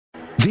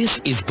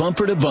This is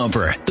Bumper to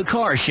Bumper, the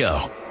car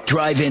show.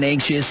 Drive in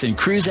anxious and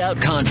cruise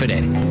out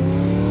confident.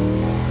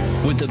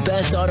 With the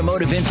best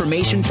automotive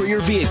information for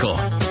your vehicle.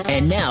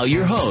 And now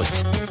your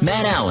hosts,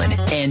 Matt Allen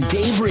and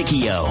Dave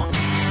Riccio.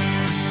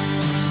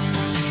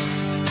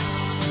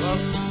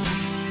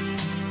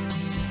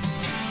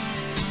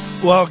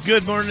 Well,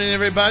 good morning,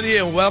 everybody,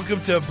 and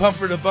welcome to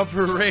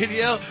Bumper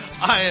Radio.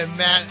 I am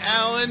Matt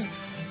Allen,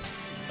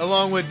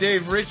 along with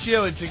Dave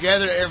Riccio, and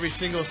together every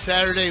single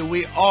Saturday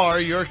we are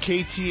your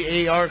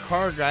KTAR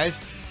car guys,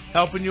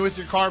 helping you with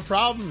your car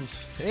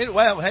problems. And,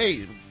 well,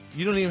 hey,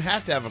 you don't even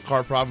have to have a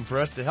car problem for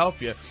us to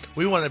help you.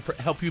 We want to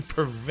help you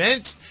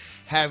prevent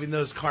having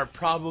those car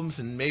problems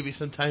and maybe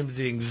sometimes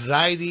the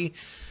anxiety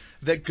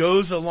that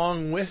goes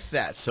along with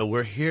that. So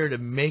we're here to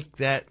make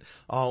that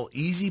all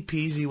easy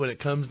peasy when it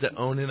comes to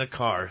owning a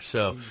car.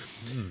 So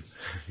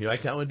you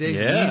like that one, Dave?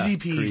 Yeah, Easy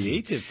peasy.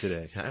 Creative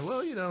today.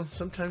 Well, you know,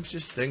 sometimes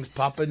just things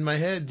pop in my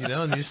head, you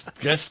know, and you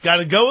just got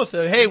to go with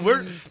it. Hey,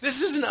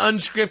 this is an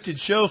unscripted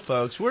show,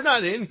 folks. We're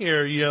not in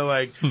here, you know,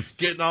 like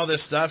getting all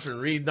this stuff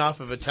and reading off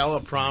of a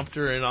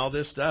teleprompter and all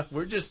this stuff.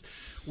 We're just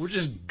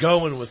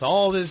going with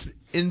all this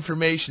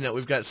information that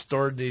we've got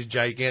stored in these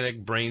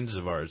gigantic brains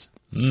of ours.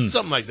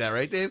 Something like that,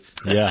 right, Dave?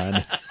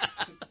 Yeah.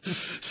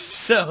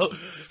 So,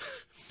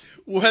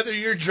 whether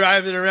you're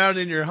driving around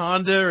in your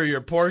Honda or your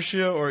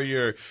Porsche or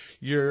your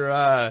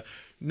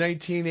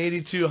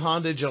 1982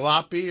 Honda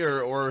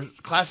Jalopy or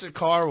classic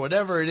car,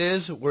 whatever it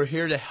is, we're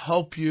here to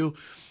help you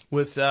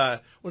with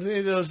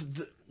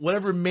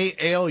whatever may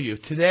ail you.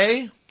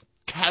 Today,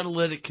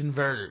 catalytic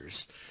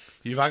converters.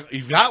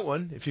 You've got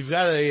one. If you've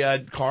got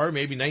a car,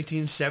 maybe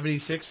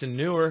 1976 and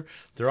newer,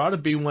 there ought to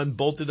be one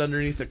bolted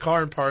underneath the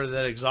car and part of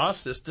that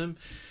exhaust system.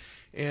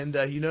 And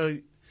you know,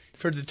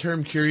 you've heard the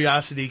term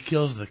 "curiosity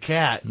kills the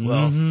cat."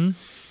 Well,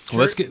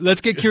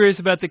 let's get curious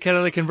about the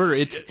catalytic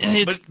converter.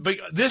 But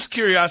this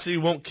curiosity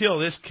won't kill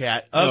this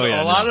cat.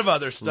 A lot of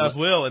other stuff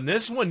will, and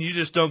this one you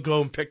just don't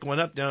go and pick one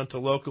up down to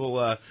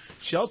local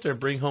shelter and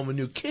bring home a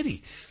new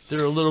kitty.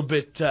 They're a little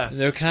bit.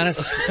 They're kind of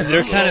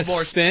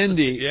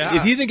spendy. Yeah.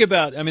 If you think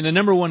about, I mean, the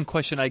number one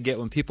question I get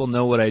when people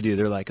know what I do,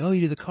 they're like, "Oh,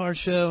 you do the car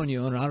show and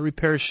you own an auto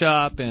repair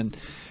shop, and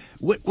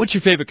what's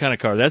your favorite kind of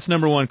car?" That's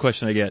number one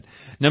question I get.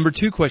 Number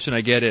two question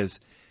I get is,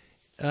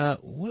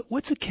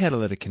 what's a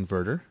catalytic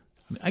converter?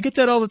 I get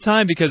that all the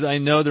time because I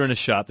know they're in a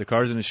shop, the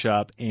car's in a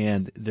shop,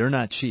 and they're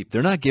not cheap.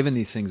 They're not giving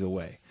these things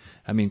away.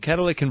 I mean,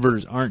 catalytic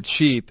converters aren't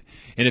cheap,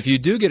 and if you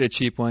do get a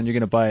cheap one, you're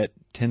going to buy it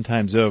 10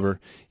 times over,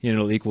 and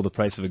it'll equal the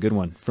price of a good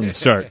one from the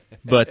start.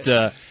 But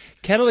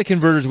catalytic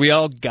converters, we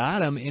all got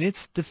them, and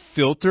it's the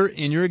filter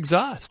in your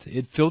exhaust.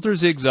 It filters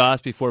the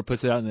exhaust before it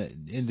puts it out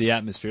in the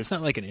atmosphere. It's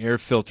not like an air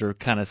filter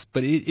kind of,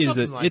 but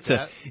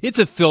it's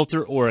a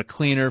filter or a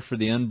cleaner for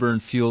the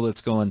unburned fuel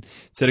that's going,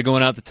 instead of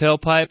going out the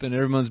tailpipe and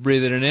everyone's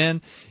breathing it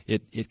in,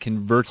 it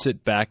converts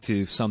it back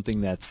to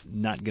something that's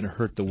not going to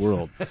hurt the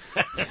world.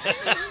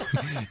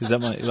 Is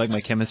that like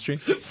my chemistry?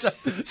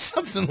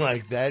 Something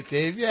like that,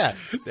 Dave. Yeah,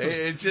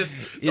 it's just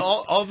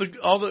all the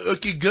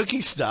ookie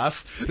gookie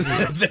stuff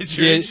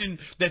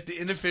that the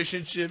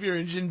inefficiency of your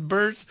engine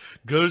burns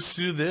goes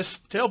through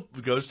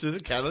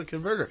the catalytic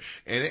converter,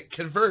 and it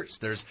converts.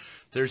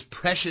 There's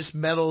precious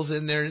metals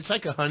in there, and it's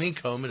like a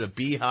honeycomb in a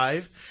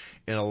beehive,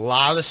 and a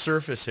lot of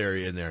surface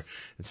area in there.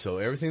 And so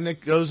everything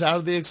that goes out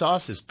of the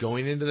exhaust is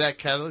going into that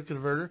catalytic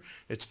converter.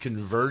 It's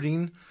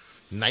converting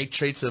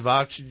nitrates of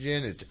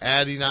oxygen, it's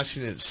adding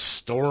oxygen, it's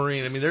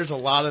storing. I mean, there's a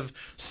lot of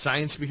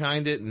science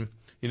behind it, and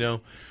you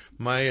know,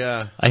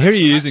 I hear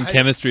you using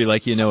chemistry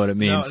like you know what it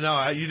means.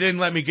 No, you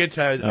didn't let me get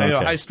to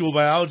high school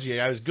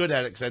biology. I was good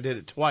at it because I did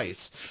it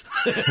twice.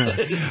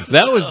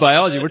 That was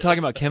biology. We're talking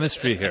about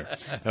chemistry here,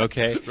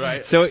 okay?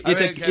 Right. So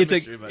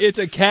it's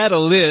a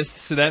catalyst,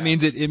 so that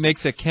means it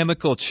makes a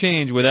chemical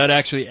change without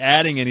actually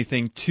adding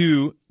anything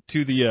to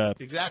the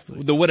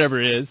exactly the whatever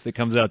it is that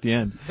comes out at the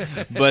end.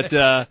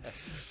 But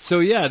so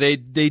yeah, they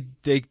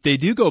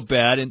do go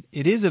bad, and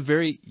it is a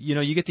very, you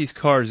know, you get these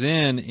cars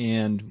in,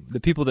 and the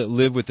people that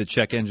live with the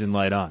check engine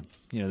light on,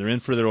 you know, they're in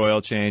for their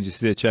oil change, you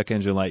see the check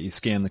engine light, you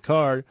scan the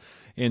card,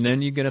 and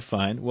then you're going to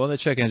find, well, the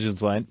check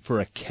engine's light for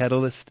a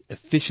catalyst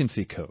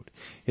efficiency code.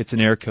 It's an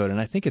air code,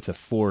 and I think it's a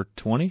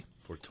 420.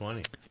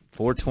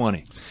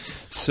 420.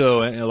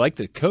 So I like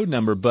the code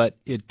number, but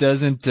it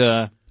doesn't.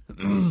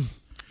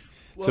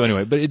 So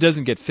anyway, but it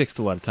doesn't get fixed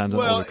a lot of times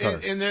on older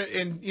cars.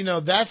 And you know,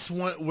 that's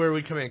where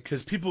we come in,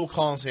 because people will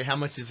call and say, how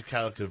much is a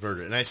catalytic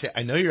converter? And I say,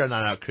 I know you're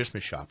not out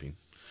Christmas shopping.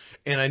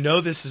 And I know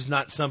this is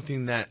not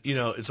something that, you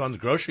know, it's on the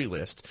grocery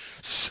list.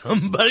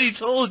 Somebody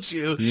told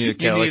you you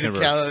need a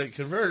catalytic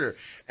converter.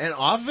 And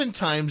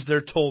oftentimes they're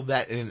told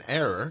that in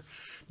error,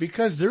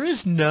 because there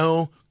is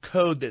no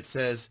code that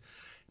says,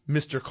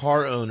 Mr.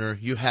 Car Owner,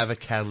 you have a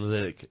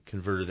catalytic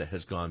converter that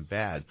has gone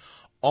bad.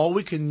 All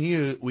we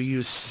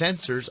use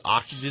sensors,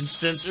 oxygen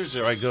sensors.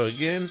 There I go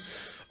again.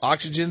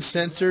 Oxygen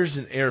sensors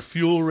and air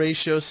fuel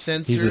ratio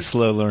sensors. He's a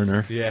slow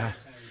learner. Yeah.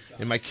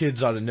 And my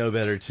kids ought to know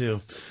better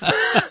too.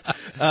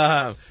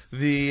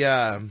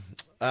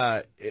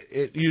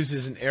 it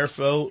uses an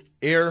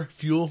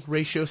air-fuel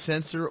ratio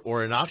sensor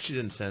or an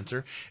oxygen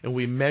sensor, and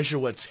we measure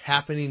what's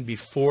happening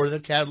before the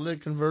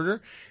catalytic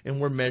converter, and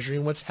we're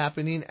measuring what's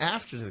happening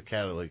after the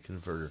catalytic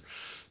converter.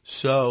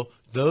 So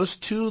those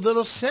two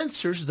little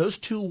sensors, those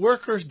two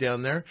workers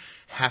down there,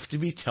 have to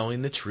be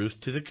telling the truth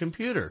to the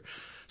computer.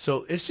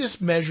 So it's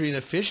just measuring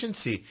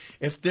efficiency.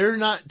 If they're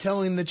not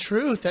telling the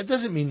truth, that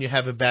doesn't mean you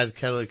have a bad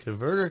catalytic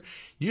converter.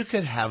 You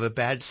could have a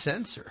bad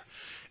sensor.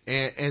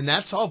 And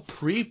that's all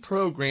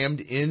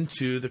pre-programmed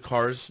into the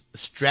car's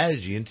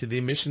strategy, into the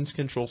emissions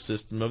control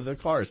system of the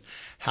cars,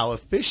 how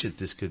efficient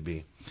this could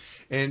be.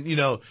 And,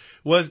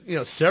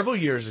 several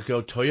years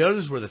ago,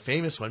 Toyotas were the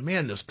famous one.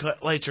 Man, those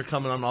cut lights are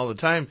coming on all the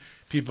time.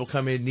 People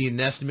come in needing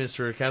estimates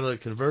for a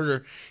catalytic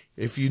converter.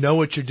 If you know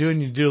what you're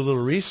doing, you do a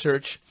little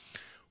research.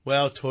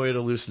 Well,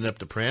 Toyota loosened up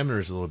the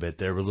parameters a little bit.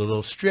 They were a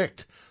little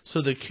strict.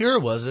 So the cure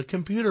was a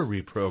computer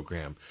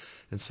reprogram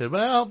and said,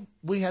 well,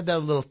 we had that a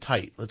little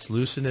tight. Let's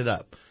loosen it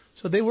up.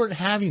 So they weren't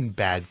having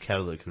bad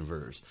catalytic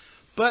converters.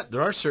 But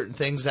there are certain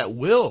things that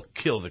will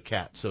kill the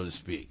cat, so to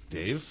speak.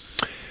 Dave?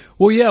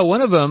 Well, yeah,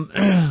 one of them,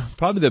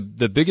 probably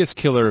the biggest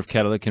killer of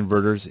catalytic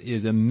converters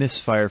is a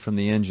misfire from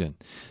the engine.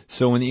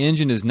 So when the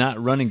engine is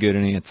not running good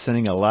and it's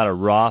sending a lot of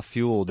raw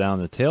fuel down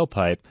the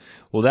tailpipe,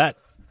 well, that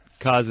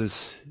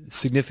causes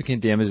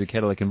significant damage to the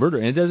catalytic converter,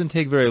 and it doesn't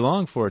take very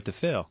long for it to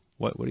fail.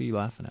 What are you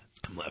laughing at?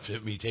 I'm laughing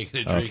at me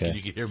taking a drink, Okay. and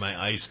you can hear my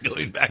ice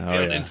going back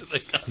down into the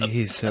cup.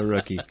 He's so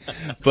rookie.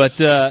 But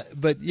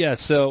yeah,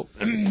 so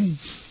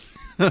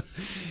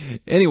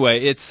anyway,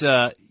 it's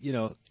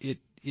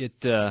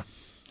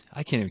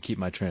I can't even keep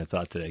my train of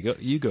thought today.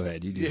 You go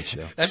ahead. You do the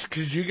show. That's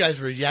because you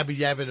guys were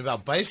yabbing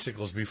about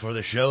bicycles before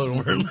the show and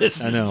weren't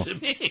listening to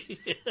me.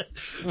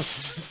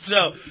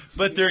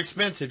 But they're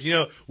expensive.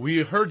 We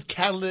heard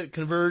catalytic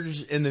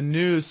converters in the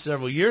news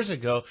several years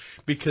ago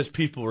because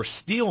people were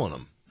stealing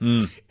them.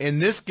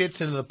 And this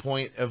gets into the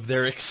point of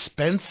they're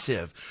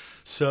expensive.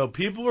 So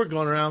people were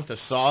going around with a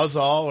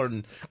Sawzall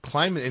and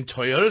climbing, and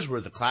Toyotas were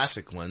the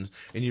classic ones,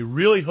 and you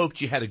really hoped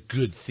you had a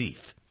good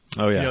thief.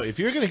 Oh yeah. If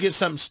you're going to get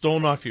something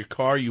stolen off your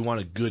car, you want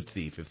a good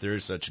thief. If there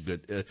is such a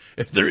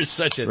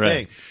Right.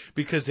 thing,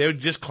 because they would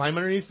just climb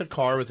underneath the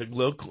car with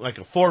like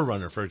a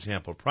 4Runner, for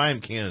example,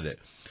 prime candidate.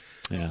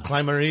 Yeah.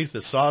 Climb underneath the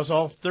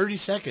Sawzall, 30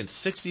 seconds,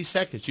 60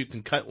 seconds, you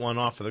can cut one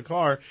off of the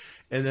car,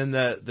 and then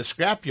the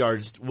scrap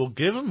yards will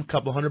give them a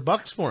couple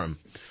 $100 for them.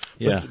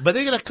 Yeah. But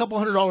they get a couple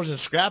 $100 in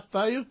scrap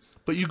value.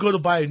 But you go to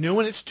buy a new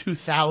one, it's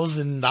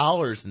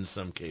 $2,000 in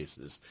some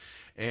cases.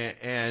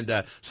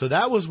 And so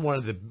that was one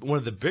of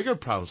the bigger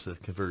problems with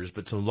the converters.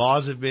 But some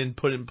laws have been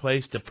put in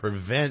place to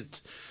prevent.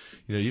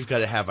 You've got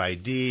to have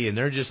ID, and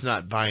they're just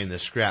not buying the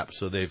scrap.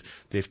 So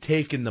they've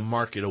taken the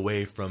market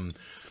away from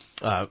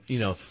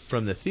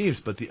from the thieves.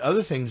 But the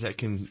other things that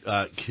can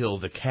kill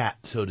the cat,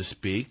 so to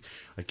speak,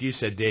 like you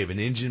said, Dave, an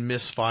engine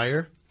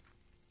misfire.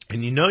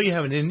 And you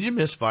have an engine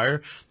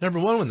misfire, number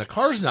one, when the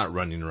car's not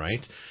running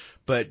right.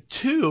 But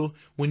two,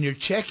 when your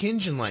check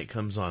engine light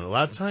comes on, a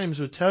lot of times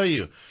we'll tell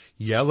you,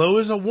 yellow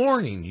is a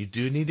warning. You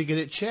do need to get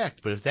it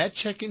checked. But if that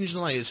check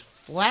engine light is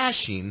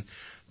flashing,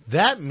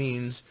 that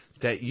means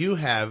that you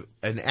have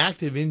an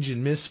active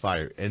engine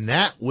misfire. And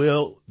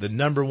the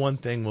number one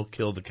thing will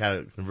kill the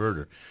catalytic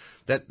converter.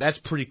 That's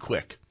pretty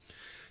quick.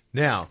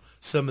 Now,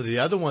 some of the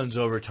other ones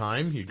over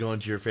time, you go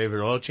into your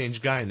favorite oil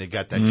change guy, and they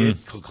got that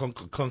good clunk,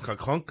 clunk, clunk, clunk,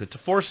 clunk. It's a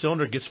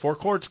 4-cylinder, it gets 4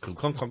 quarts, clunk,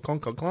 clunk,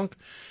 clunk, clunk, clunk.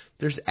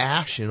 There's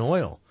ash in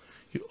oil.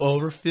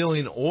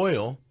 Overfilling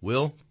oil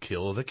will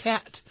kill the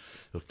cat.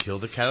 It'll kill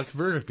the catalytic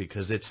converter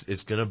because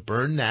it's going to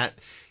burn that,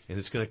 and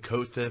it's going to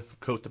coat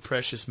the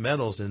precious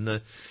metals in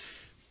the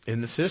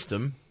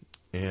system,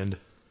 and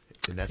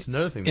that's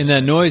another thing. And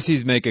that noise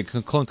he's making,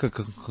 clunk, clunk, clunk,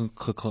 clunk,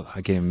 clunk, clunk,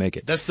 I can't even make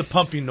it. That's the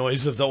pumping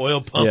noise of the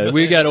oil pump. Yeah,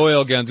 we got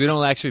oil guns. We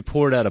don't actually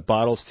pour it out of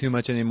bottles too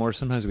much anymore.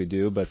 Sometimes we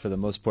do, but for the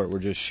most part, we're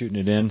just shooting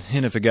it in.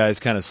 And if a guy's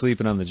kind of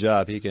sleeping on the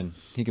job, he can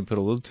put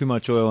a little too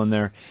much oil in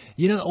there.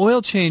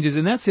 Oil changes,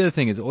 and that's the other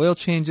thing is oil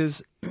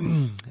changes.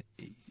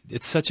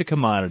 It's such a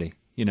commodity.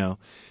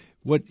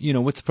 What's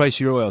the price of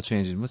your oil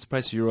changing? What's the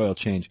price of your oil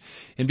change?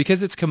 And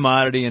because it's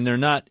commodity and they're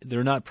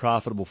not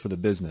profitable for the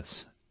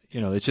business.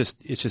 It's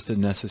just a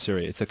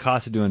necessary. It's a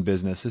cost of doing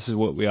business. This is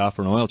what we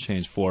offer an oil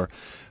change for.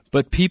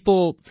 But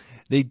people,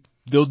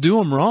 they'll do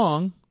them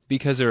wrong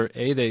because you're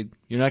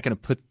not going to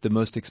put the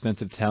most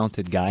expensive,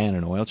 talented guy on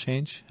an oil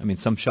change. I mean,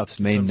 some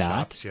shops may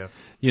not. Shops,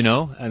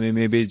 yeah.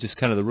 Maybe just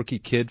kind of the rookie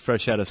kid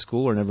fresh out of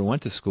school or never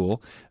went to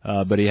school,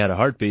 but he had a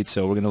heartbeat,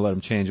 so we're going to let him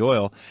change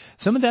oil.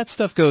 Some of that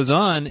stuff goes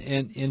on,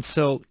 and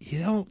so,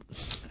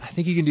 I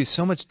think you can do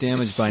so much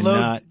damage by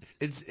not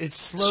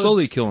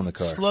slowly killing the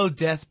car. Slow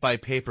death by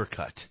paper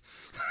cut.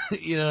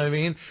 You know what I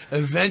mean?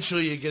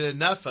 Eventually you get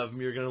enough of them,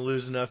 you're going to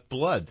lose enough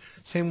blood.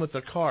 Same with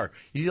the car.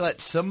 You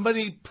let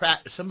somebody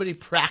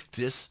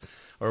practice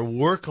or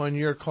work on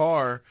your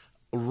car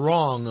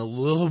wrong a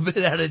little bit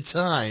at a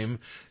time.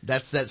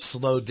 That's that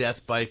slow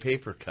death by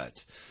paper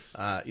cut.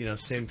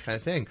 Same kind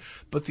of thing.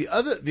 But the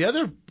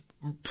other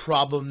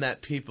problem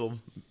that people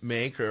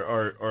make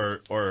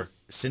or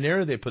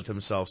scenario they put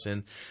themselves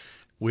in,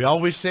 We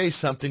always say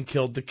something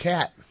killed the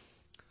cat.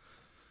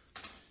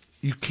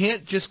 You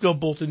can't just go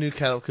bolt a new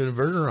catalytic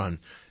converter on.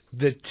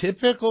 The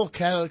typical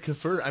catalytic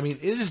converter, I mean,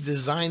 it is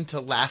designed to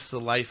last the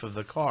life of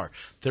the car.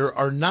 There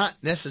are not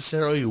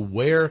necessarily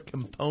wear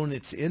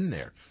components in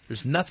there.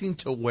 There's nothing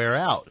to wear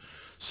out.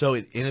 So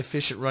an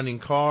inefficient running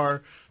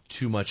car,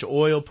 too much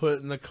oil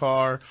put in the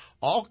car,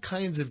 all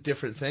kinds of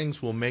different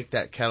things will make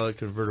that catalytic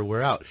converter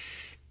wear out.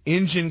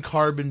 Engine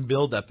carbon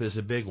buildup is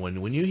a big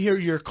one. When you hear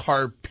your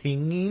car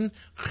pinging,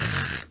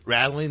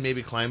 rattling,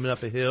 maybe climbing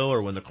up a hill,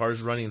 or when the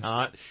car's running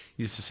hot,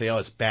 you used to say, oh,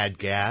 it's bad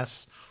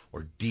gas,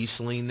 or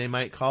dieseling they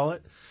might call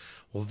it.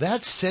 Well,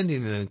 that's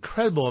sending an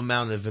incredible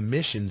amount of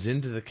emissions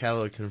into the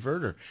catalytic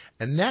converter,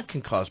 and that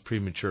can cause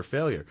premature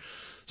failure.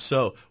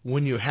 So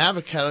when you have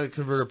a catalytic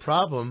converter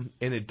problem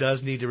and it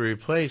does need to be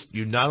replaced,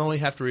 you not only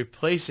have to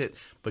replace it,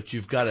 but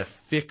you've got to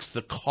fix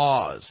the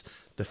cause.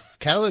 The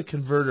catalytic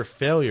converter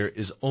failure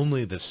is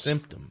only the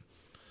symptom.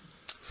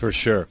 For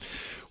sure.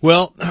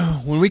 Well,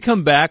 when we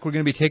come back, we're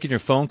going to be taking your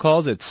phone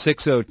calls at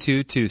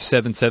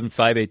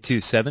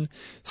 602-277-5827,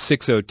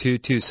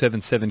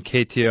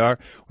 602-277-KTAR.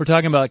 We're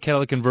talking about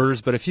catalytic converters,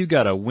 but if you've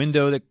got a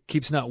window that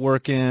keeps not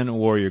working,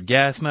 or your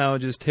gas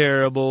mileage is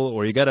terrible,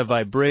 or you got a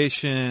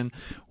vibration,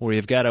 or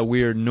you've got a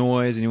weird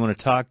noise and you want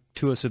to talk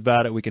to us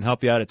about it, we can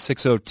help you out at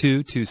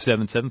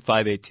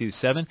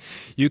 602-277-5827.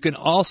 You can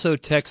also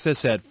text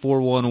us at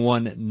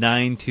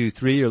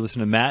 411-923. You're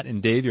listening to Matt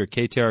and Dave, your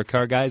KTAR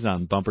car guys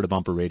on Bumper to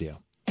Bumper Radio.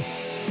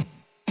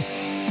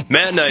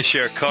 Matt and I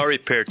share car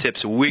repair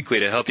tips weekly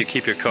to help you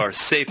keep your car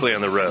safely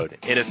on the road,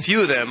 and a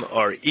few of them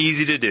are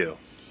easy to do.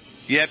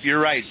 Yep,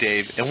 you're right,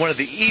 Dave. And one of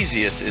the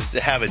easiest is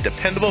to have a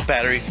dependable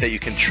battery that you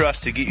can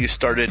trust to get you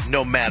started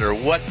no matter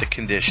what the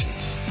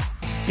conditions.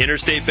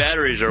 Interstate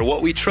batteries are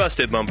what we trust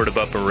at Bumper to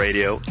Bumper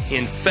Radio.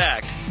 In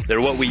fact, they're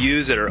what we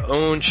use at our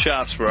own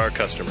shops for our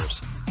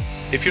customers.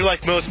 If you're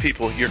like most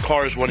people, your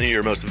car is one of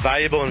your most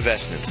valuable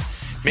investments.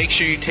 Make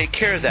sure you take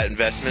care of that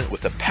investment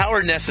with the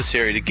power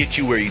necessary to get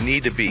you where you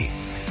need to be.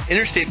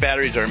 Interstate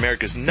batteries are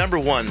America's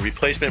 #1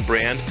 replacement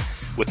brand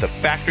with the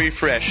factory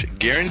fresh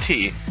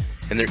guarantee,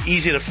 and they're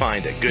easy to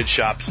find at good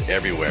shops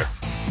everywhere.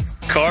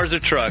 Cars or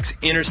trucks,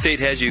 Interstate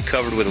has you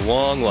covered with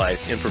long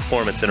life and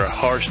performance in our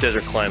harsh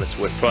desert climates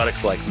with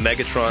products like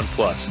Megatron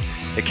Plus.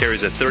 It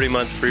carries a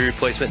 30-month free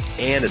replacement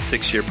and a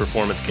 6-year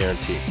performance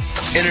guarantee.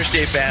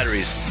 Interstate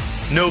batteries.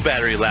 No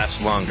battery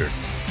lasts longer.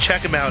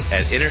 Check them out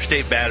at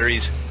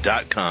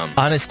interstatebatteries.com.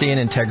 Honesty and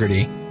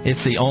integrity.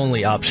 It's the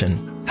only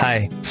option.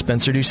 Hi,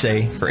 Spencer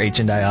Doucet for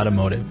H&I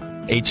Automotive.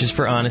 H is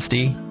for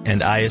honesty,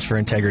 and I is for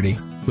integrity.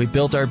 We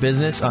built our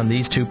business on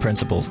these two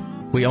principles.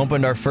 We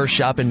opened our first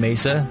shop in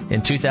Mesa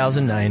in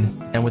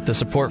 2009, and with the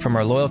support from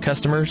our loyal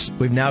customers,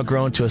 we've now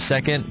grown to a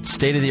second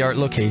state-of-the-art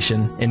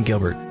location in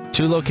Gilbert.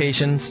 2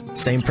 locations,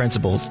 same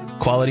principles.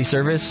 Quality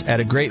service at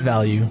a great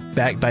value,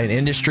 backed by an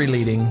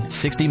industry-leading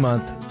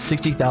 60-month,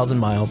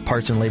 60,000-mile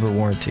parts and labor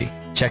warranty.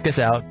 Check us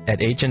out at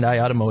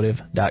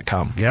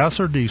HNIautomotive.com. Gas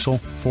or diesel,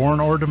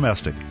 foreign or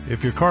domestic.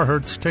 If your car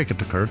hurts, take it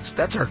to Kurt's.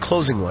 That's our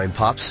closing line,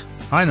 Pops.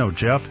 I know,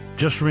 Jeff.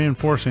 Just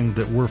reinforcing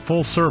that we're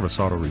full-service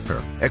auto repair.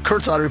 At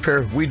Kurt's Auto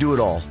Repair, we do it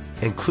all,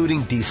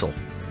 including diesel.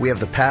 We have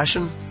the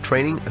passion,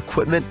 training,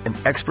 equipment, and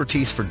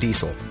expertise for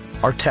diesel.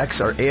 Our techs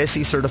are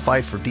ASE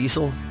certified for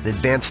diesel and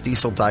advanced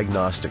diesel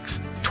diagnostics.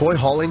 Toy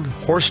hauling,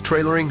 horse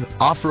trailering,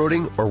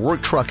 off-roading, or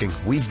work trucking,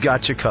 we've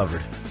got you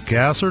covered.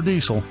 Gas or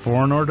diesel,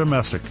 foreign or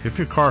domestic. If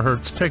your car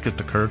hurts, take it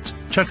to Kurt's.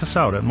 Check us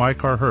out at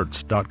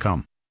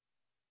mycarhurts.com.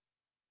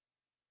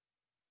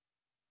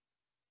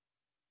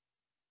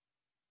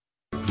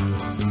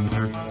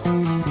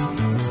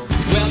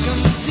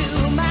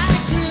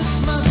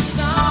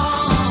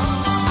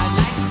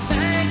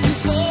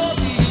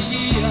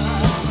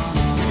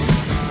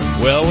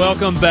 Well,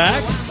 welcome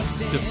back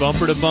to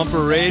Bumper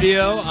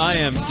Radio. I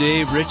am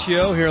Dave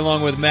Riccio here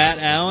along with Matt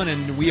Allen,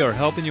 and we are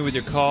helping you with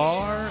your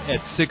car at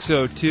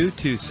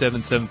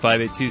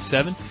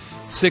 602-277-5827,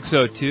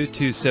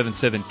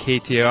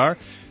 602-277-KTAR.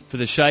 For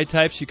the shy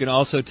types, you can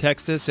also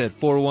text us at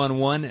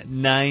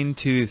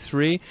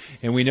 411-923.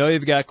 And we know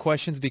you've got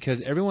questions because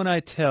everyone I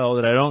tell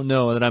that I don't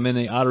know that I'm in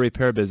the auto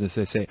repair business,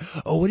 they say,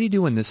 oh, what do you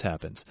do when this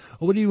happens?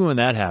 Oh, what do you do when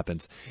that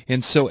happens?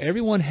 And so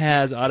everyone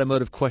has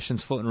automotive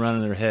questions floating around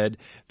in their head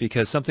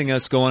because something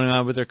else going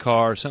on with their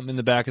car, something in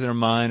the back of their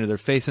mind, or they're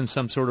facing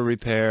some sort of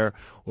repair,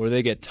 or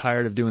they get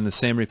tired of doing the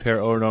same repair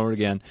over and over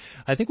again.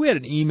 I think we had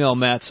an email,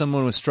 Matt,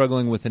 someone was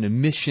struggling with an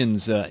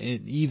emissions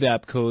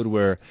evap code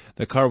where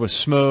the car was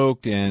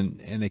smoked and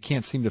they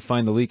can't seem to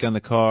find the leak on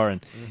the car.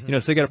 And, you know,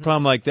 so they got a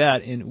problem like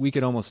that, and we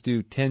could almost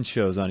do 10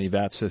 shows on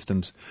evap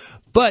systems.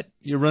 But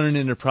you're running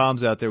into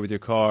problems out there with your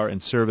car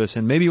and service,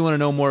 and maybe you want to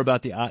know more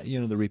about the,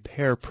 the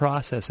repair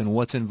process and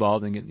what's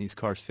involved in getting these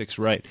cars fixed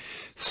right.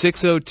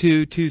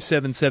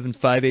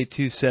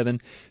 602-277-5827,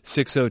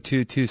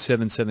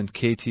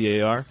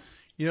 602-277-KTAR.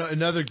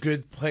 Another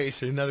good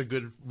place, another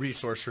good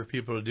resource for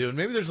people to do. And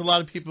maybe there's a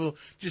lot of people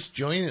just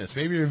joining us.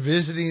 Maybe you're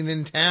visiting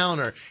in town,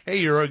 or hey,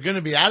 you're going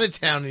to be out of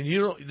town, and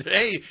you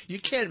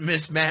can't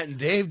miss Matt and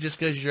Dave just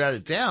because you're out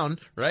of town,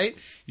 right?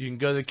 You can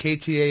go to the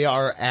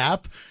KTAR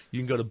app. You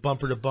can go to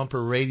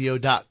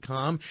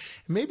bumper-to-bumperradio.com.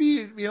 Maybe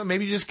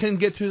you just couldn't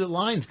get through the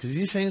lines because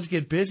these things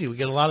get busy. We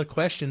get a lot of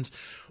questions.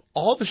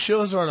 All the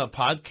shows are on a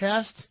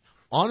podcast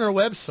on our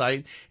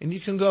website, and you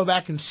can go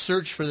back and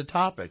search for the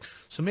topic.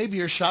 So maybe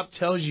your shop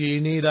tells you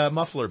need a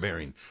muffler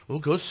bearing. Well,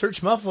 go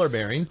search muffler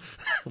bearing.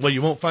 Well,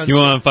 you won't find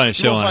a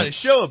show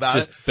about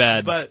it. Just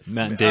bad Matt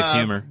and Dave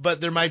humor.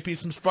 But there might be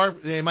some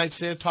spark. They might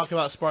talk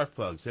about spark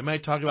plugs. They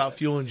might talk about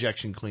fuel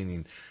injection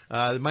cleaning.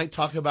 They might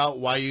talk about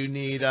why you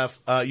need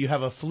you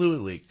have a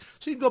fluid leak.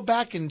 So you can go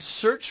back and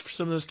search for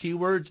some of those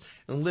keywords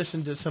and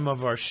listen to some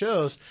of our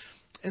shows.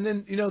 And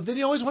then, then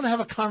you always want to have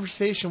a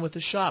conversation with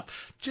the shop.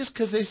 Just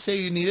because they say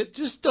you need it,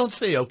 just don't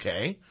say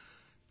okay.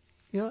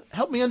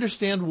 Help me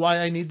understand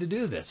why I need to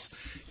do this.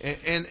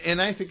 And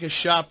I think a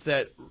shop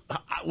that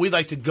we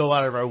like to go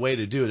out of our way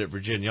to do it at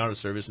Virginia Auto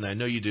Service, and I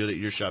know you do it at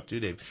your shop too,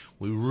 Dave.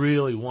 We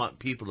really want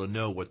people to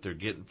know what they're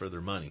getting for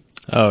their money.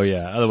 Oh,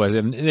 yeah. Otherwise,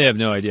 they have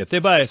no idea. If they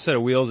buy a set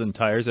of wheels and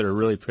tires that are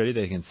really pretty,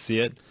 they can see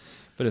it.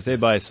 But if they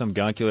buy some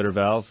gonculator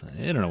valve,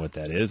 they don't know what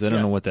that is. They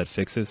don't know what that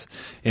fixes.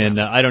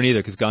 And I don't either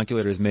because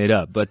gonculator is made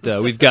up. But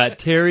we've got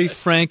Terry,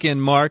 Frank, and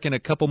Mark, and a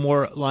couple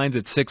more lines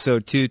at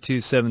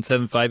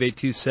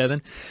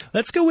 602-277-5827.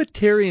 Let's go with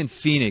Terry in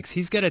Phoenix.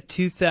 He's got a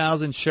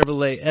 2000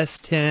 Chevrolet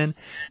S10.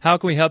 How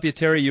can we help you,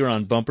 Terry? You're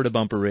on Bumper to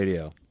Bumper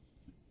Radio.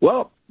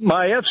 Well,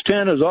 my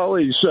S10 is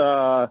always,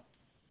 and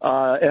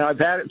I've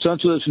had it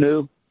since it was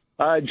new.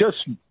 I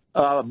just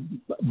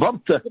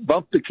bump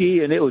the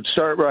key, and it would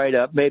start right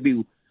up,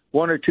 maybe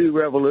one or two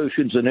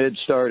revolutions and it'd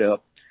start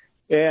up.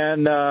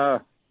 And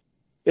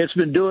it's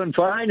been doing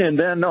fine, and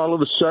then all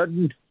of a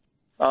sudden,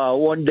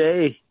 one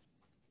day,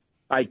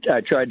 I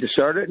tried to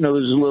start it, and it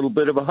was a little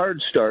bit of a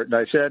hard start. And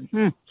I said,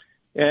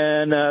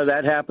 and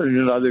that happened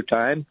another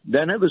time.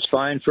 Then it was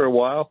fine for a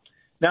while.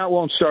 Now it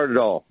won't start at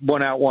all.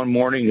 Went out one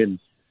morning and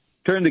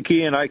turned the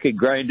key, and I could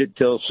grind it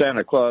till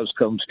Santa Claus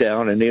comes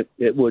down, and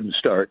it wouldn't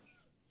start.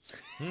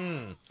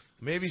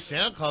 Maybe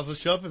Santa Claus will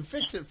show up and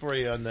fix it for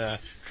you on the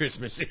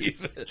Christmas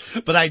Eve.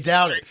 But I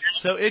doubt it.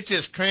 So it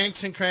just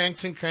cranks and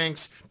cranks and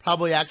cranks.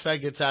 Probably acts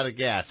like it's out of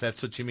gas.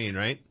 That's what you mean,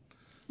 right?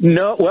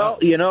 No, well,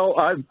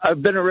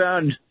 I've been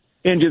around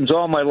engines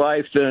all my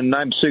life, and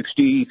I'm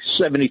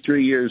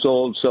 73 years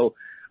old. So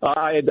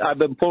I've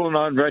been pulling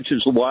on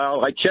wrenches a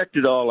while. I checked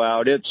it all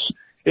out. It's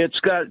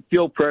got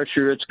fuel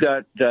pressure. It's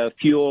got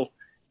fuel.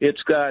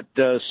 It's got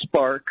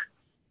spark.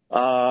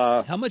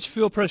 How much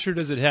fuel pressure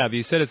does it have?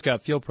 You said it's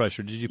got fuel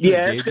pressure. Did you put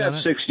a gauge on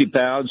it? 60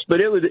 pounds,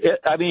 but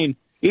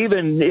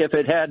even if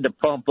it had to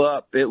pump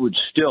up, it would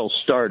still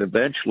start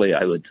eventually,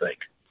 I would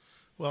think.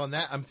 Well, and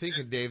I'm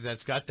thinking, Dave,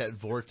 that's got that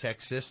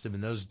vortex system,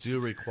 and those do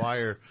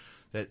require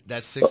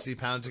that 60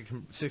 pounds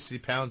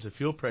of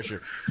fuel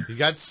pressure. You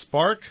got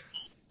spark.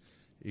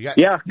 You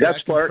got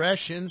spark.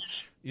 Compression.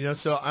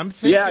 So I'm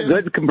thinking. Yeah,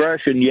 good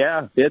compression.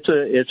 Yeah,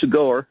 it's a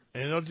goer.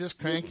 And it'll just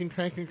crank and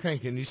crank and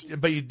crank.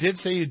 But you did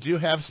say you do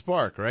have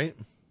spark, right?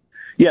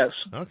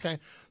 Yes. Okay.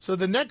 So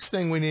the next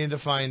thing we need to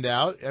find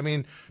out,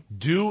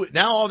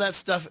 now all that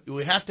stuff,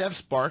 we have to have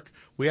spark,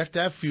 we have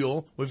to have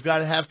fuel, we've got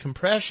to have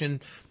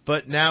compression,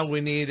 but now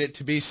we need it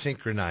to be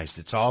synchronized.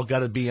 It's all got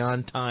to be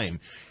on time.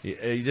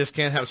 You just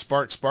can't have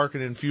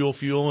sparking and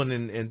fueling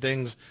and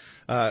things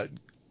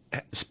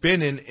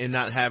spinning and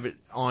not have it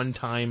on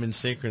time and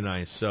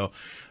synchronized. So,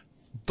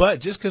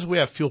 but just because we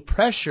have fuel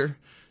pressure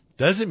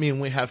doesn't mean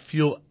we have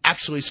fuel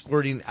actually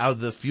squirting out of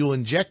the fuel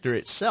injector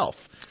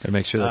itself. Got to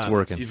make sure that's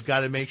working. You've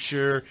got to make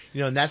sure,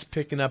 and that's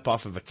picking up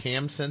off of a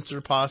cam sensor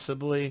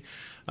possibly.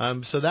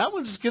 So that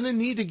one's going to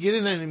need to get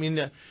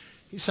in.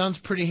 He sounds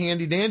pretty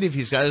handy-dandy if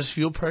he's got his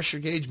fuel pressure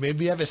gauge.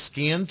 Maybe you have a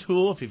scan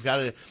tool. If you've got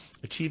a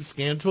cheap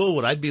scan tool,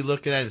 what I'd be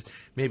looking at is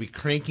maybe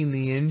cranking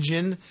the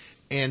engine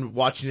and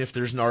watching if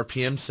there's an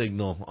RPM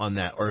signal on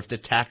that or if the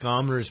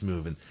tachometer is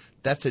moving.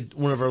 That's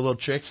one of our little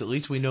tricks. At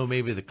least we know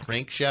maybe the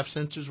crankshaft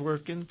sensor's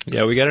working.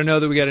 Yeah, we got to know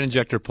that we got an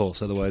injector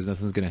pulse. Otherwise,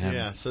 nothing's going to happen.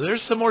 Yeah, so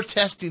there's some more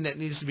testing that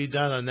needs to be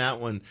done on that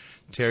one,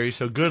 Terry.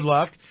 So good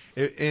luck.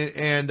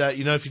 And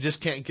if you just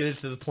can't get it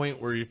to the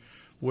point where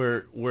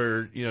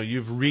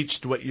you've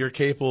reached what you're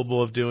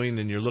capable of doing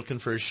and you're looking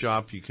for a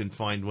shop, you can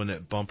find one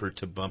at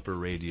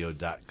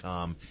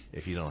bumper-to-bumperradio.com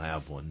if you don't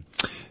have one.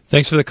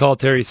 Thanks for the call,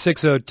 Terry.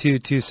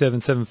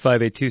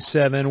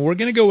 602-277-5827. We're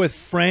going to go with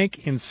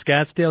Frank in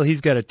Scottsdale.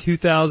 He's got a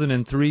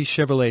 2003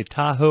 Chevrolet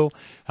Tahoe.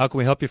 How can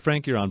we help you,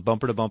 Frank? You're on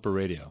Bumper to Bumper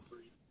Radio.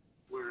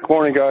 Good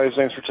morning, guys.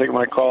 Thanks for taking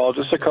my call.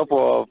 Just a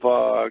couple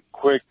of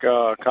quick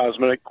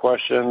cosmetic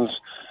questions.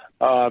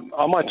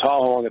 On my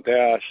Tahoe on the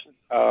dash,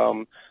 I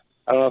don't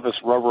know if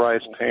it's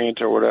rubberized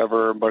paint or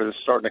whatever, but it's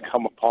starting to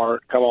come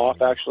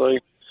off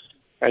actually,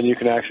 and you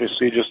can actually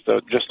see just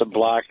a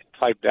black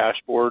type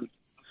dashboard.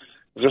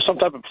 Is there some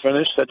type of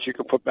finish that you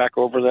can put back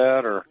over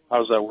that, or how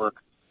does that work?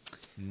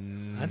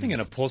 I think an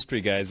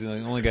upholstery guy is the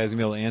only guy who's going to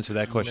be able to answer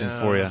that question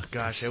for you.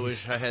 Gosh, I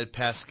wish I had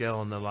Pascal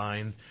on the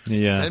line.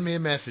 Yeah. Send me a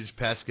message,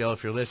 Pascal,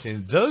 if you're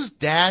listening. Those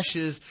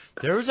dashes,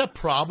 there was a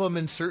problem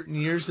in certain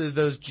years of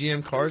those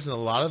GM cars, and a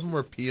lot of them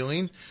were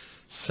peeling.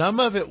 Some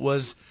of it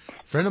was,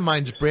 a friend of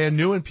mine's brand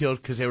new and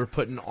peeled because they were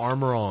putting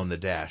Armor All on the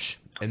dash,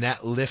 and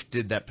that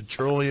lifted, that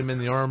petroleum in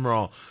the Armor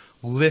All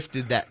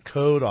lifted that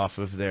coat off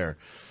of there.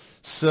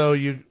 So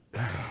you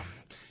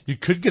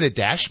could get a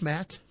dash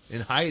mat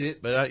and hide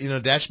it, but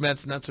dash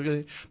mat's not so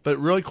good. But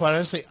really, quite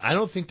honestly, I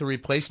don't think the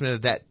replacement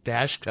of that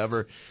dash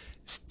cover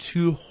is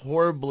too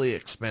horribly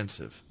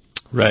expensive.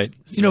 Right.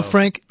 So,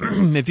 Frank,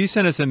 if you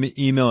send us an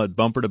email at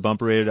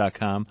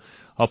bumper-to-bumperradio.com,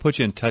 I'll put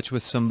you in touch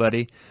with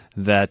somebody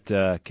that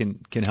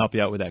can help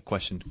you out with that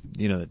question,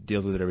 that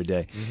deals with it every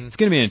day. Mm-hmm. It's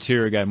going to be an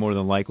interior guy more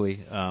than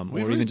likely,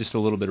 or even just a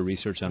little bit of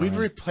research on it. We've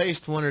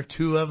replaced one or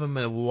two of them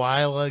a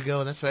while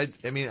ago, and that's why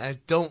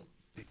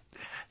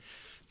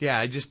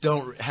I just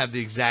don't have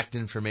the exact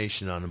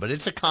information on them, but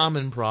it's a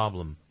common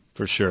problem.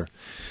 For sure.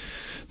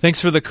 Thanks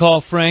for the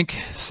call, Frank.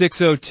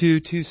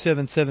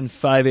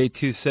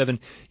 602-277-5827.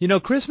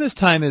 Christmas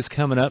time is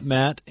coming up,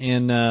 Matt,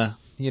 and I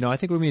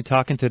think we're going to be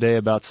talking today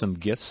about some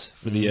gifts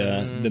for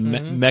the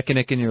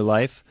mechanic in your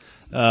life.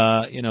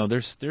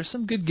 There's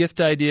some good gift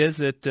ideas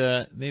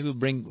that maybe will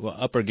bring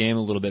up our game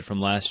a little bit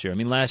from last year. I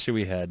mean, last year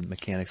we had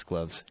mechanics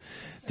gloves.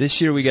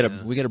 This year we got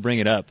to bring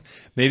it up.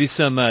 Maybe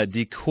some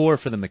decor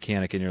for the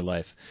mechanic in your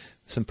life.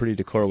 Some pretty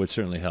decor would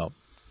certainly help.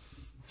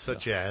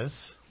 Such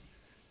as?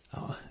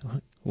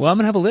 Well, I'm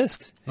gonna have a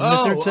list in the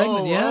third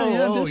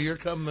segment. You're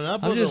coming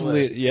up with a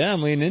list.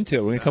 I'm leaning into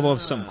it. We're gonna come up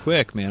with something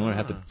quick, man. We're gonna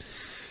have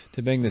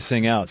to bang this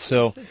thing out.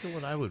 So think of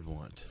what I would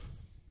want.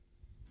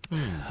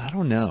 I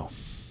don't know.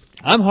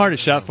 I'm hard to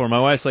shop for. My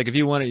wife's like, if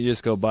you want it, you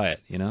just go buy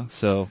it.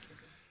 So.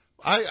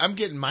 I'm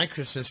getting my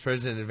Christmas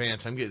present in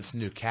advance. I'm getting some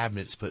new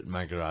cabinets put in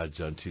my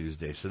garage on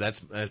Tuesday, so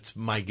that's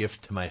my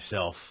gift to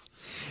myself.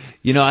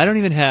 I don't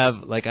even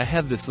have I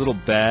have this little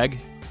bag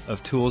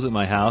of tools at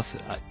my house.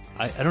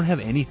 I don't have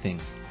anything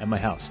at my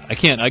house. I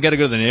can't. I got to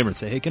go to the neighbor and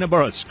say, hey, can I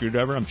borrow a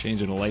screwdriver? I'm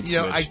changing a light switch.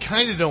 I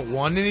kind of don't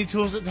want any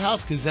tools at the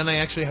house because then I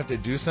actually have to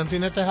do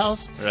something at the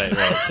house. Right.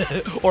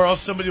 Or else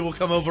somebody will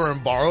come over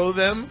and borrow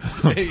them.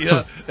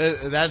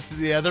 That's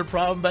the other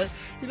problem. But,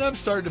 I'm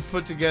starting to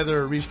put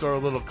together, restore a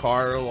little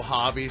car, a little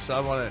hobby. So I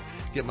want to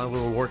get my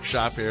little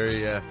workshop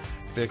area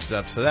fixed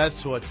up. So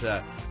that's what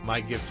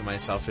my gift to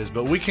myself is.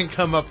 But we can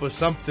come up with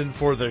something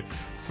for the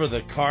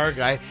car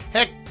guy.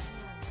 Heck,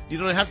 you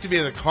don't have to be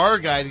the car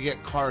guy to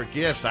get car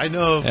gifts. I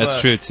know of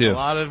that's true too. A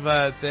lot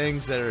of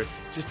things that are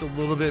just a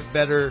little bit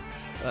better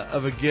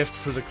of a gift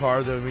for the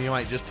car than you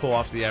might just pull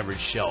off the average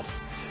shelf.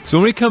 So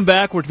when we come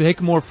back, we're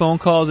taking more phone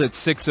calls at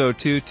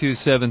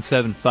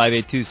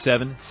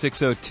 602-277-5827,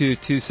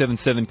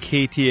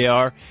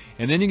 602-277-KTAR,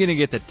 and then you're going to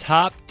get the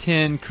top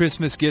 10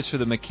 Christmas gifts for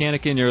the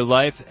mechanic in your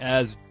life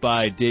as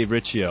by Dave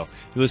Riccio.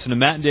 You listen to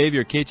Matt and Dave,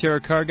 your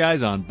KTAR car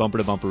guys on Bumper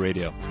to Bumper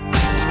Radio.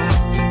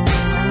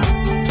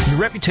 Your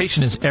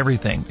reputation is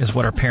everything, is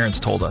what our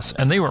parents told us,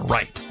 and they were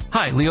right.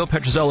 Hi, Leo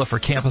Petrozello for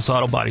Campus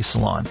Auto Body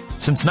Salon.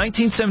 Since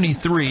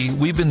 1973,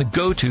 we've been the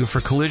go-to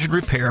for collision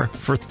repair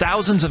for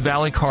thousands of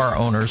Valley car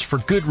owners for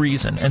good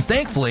reason, and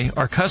thankfully,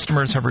 our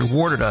customers have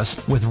rewarded us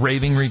with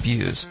raving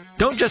reviews.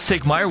 Don't just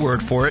take my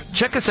word for it.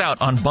 Check us out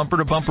on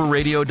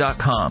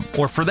bumpertobumperradio.com,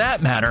 or for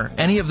that matter,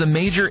 any of the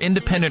major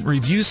independent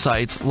review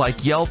sites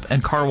like Yelp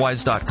and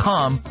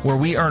CarWise.com, where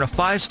we earn a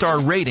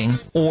 5-star rating,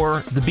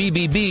 or the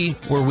BBB,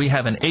 where we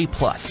have an A+.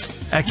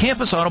 At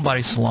Campus Auto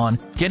Body Salon,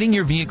 getting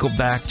your vehicle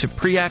back to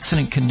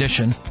pre-accident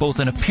condition, both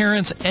in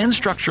appearance and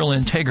structural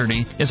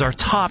integrity, is our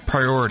top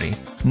priority,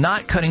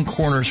 not cutting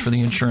corners for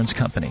the insurance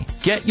company.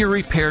 Get your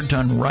repair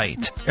done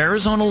right.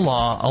 Arizona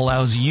law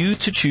allows you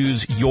to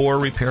choose your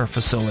repair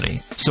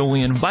facility, so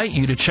we invite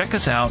you to check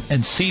us out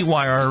and see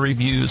why our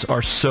reviews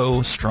are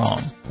so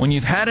strong. When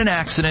you've had an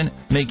accident,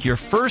 make your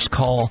first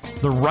call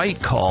the right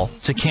call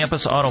to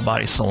Campus Auto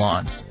Body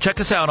Salon. Check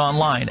us out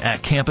online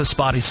at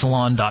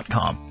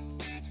campusbodysalon.com.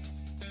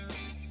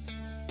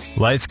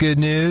 Life's good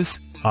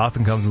news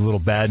often comes with a little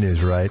bad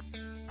news, right?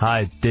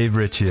 Hi, Dave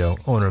Riccio,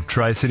 owner of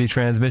Tri-City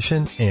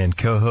Transmission and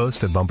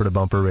co-host of Bumper to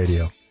Bumper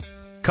Radio.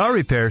 Car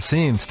repair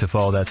seems to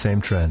follow that same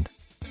trend.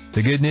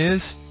 The good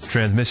news?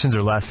 Transmissions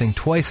are lasting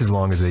twice as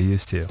long as they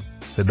used to.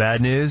 The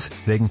bad news?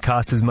 They can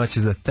cost as much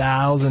as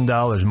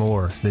 $1,000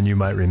 more than you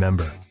might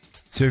remember.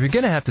 So if you're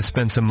going to have to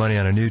spend some money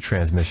on a new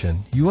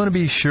transmission, you want to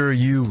be sure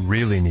you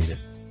really need it.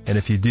 And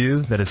if you do,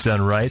 that it's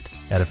done right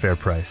at a fair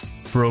price.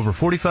 For over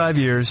 45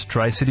 years,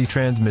 Tri-City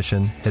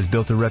Transmission has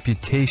built a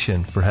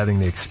reputation for having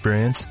the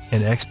experience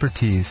and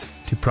expertise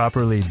to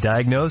properly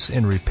diagnose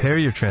and repair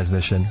your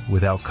transmission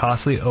without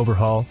costly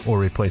overhaul or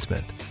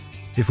replacement.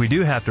 If we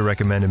do have to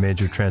recommend a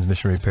major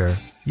transmission repair,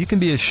 you can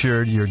be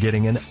assured you're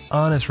getting an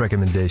honest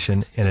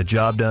recommendation and a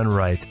job done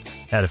right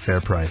at a fair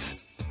price.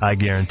 I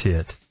guarantee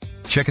it.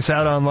 Check us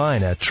out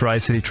online at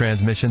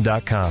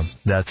TriCityTransmission.com.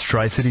 That's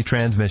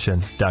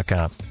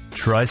TriCityTransmission.com.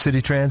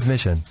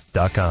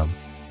 TriCityTransmission.com.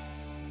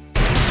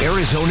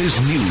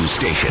 Arizona's news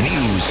station.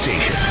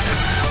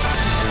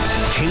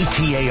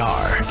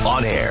 KTAR.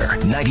 On air,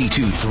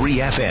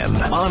 92.3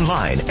 FM.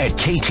 Online at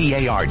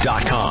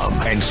KTAR.com.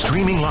 And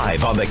streaming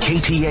live on the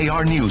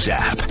KTAR News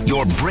app.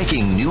 Your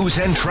breaking news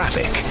and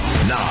traffic.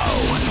 Now.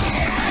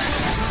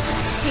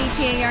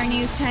 KTAR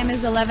News time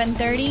is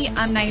 11:30.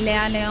 I'm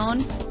Nailea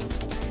Leon.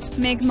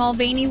 Mick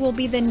Mulvaney will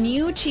be the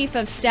new chief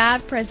of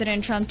staff.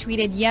 President Trump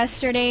tweeted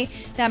yesterday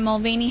that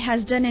Mulvaney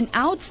has done an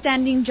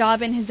outstanding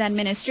job in his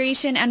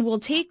administration and will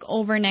take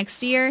over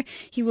next year.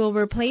 He will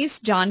replace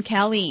John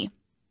Kelly.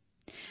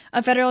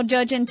 A federal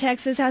judge in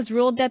Texas has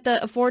ruled that the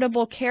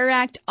Affordable Care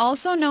Act,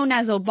 also known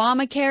as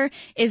Obamacare,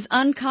 is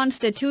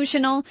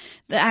unconstitutional.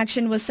 The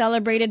action was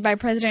celebrated by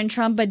President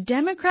Trump, but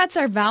Democrats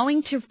are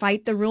vowing to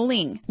fight the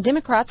ruling.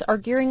 Democrats are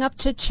gearing up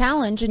to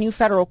challenge a new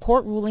federal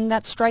court ruling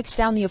that strikes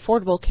down the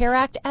Affordable Care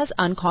Act as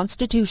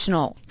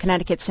unconstitutional.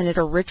 Connecticut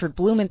Senator Richard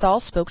Blumenthal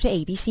spoke to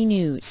ABC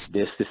News.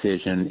 This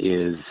decision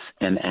is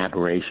an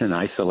aberration,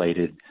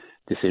 isolated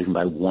decision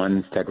by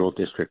one federal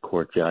district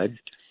court judge.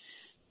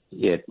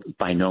 It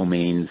by no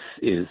means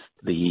is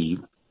the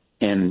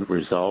end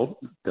result.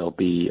 There'll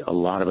be a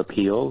lot of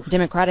appeals.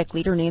 Democratic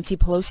leader Nancy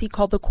Pelosi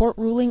called the court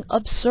ruling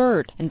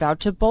absurd and vowed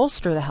to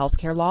bolster the health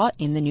care law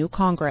in the new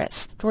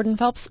Congress. Jordan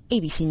Phelps,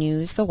 ABC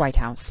News, the White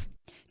House.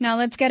 Now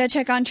let's get a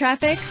check on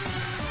traffic.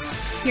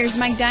 Here's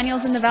Mike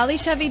Daniels in the Valley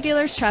Chevy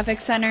Dealers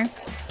Traffic Center.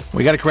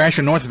 We got a crash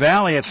in North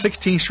Valley at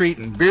 16th Street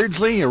in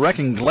Beardsley, a wreck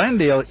in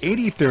Glendale,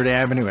 83rd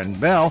Avenue and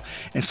Bell,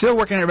 and still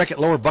working on a wreck at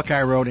Lower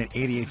Buckeye Road and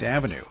 88th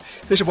Avenue.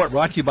 This report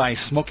brought to you by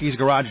Smokey's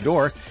Garage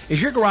Door.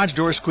 Is your garage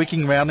door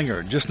squeaking, rattling,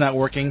 or just not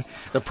working?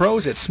 The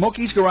pros at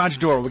Smokey's Garage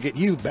Door will get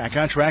you back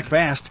on track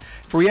fast.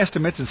 Free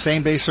estimates and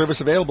same-day service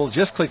available.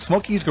 Just click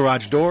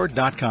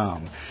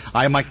Smokey'sGarageDoor.com.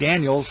 I'm Mike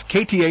Daniels,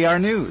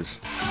 KTAR News.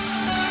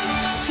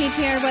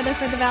 KTAR weather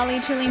for the Valley.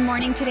 Chilly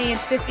morning today.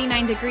 It's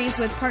 59 degrees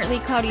with partly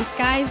cloudy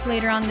skies.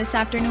 Later on this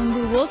afternoon,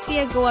 we will see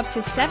it go up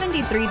to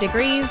 73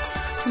 degrees.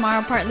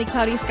 Tomorrow, partly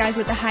cloudy skies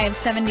with a high of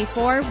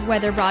 74.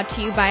 Weather brought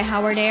to you by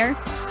Howard Air.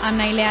 I'm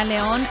Nailea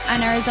Leon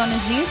on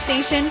Arizona's news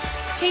station,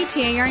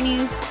 KTAR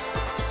News.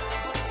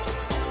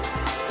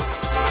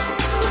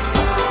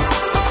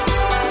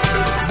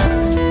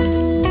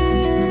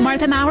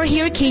 Martha Maurer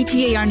here,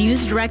 KTAR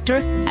News Director.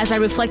 As I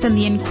reflect on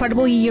the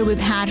incredible year we've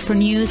had for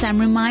news, I'm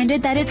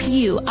reminded that it's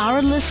you,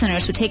 our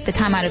listeners, who take the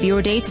time out of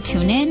your day to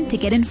tune in, to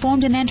get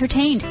informed and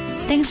entertained.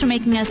 Thanks for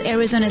making us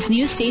Arizona's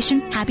news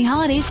station. Happy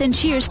holidays and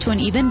cheers to an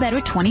even better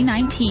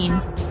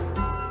 2019.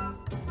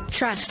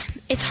 Trust.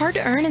 It's hard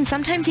to earn and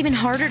sometimes even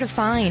harder to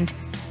find.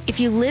 If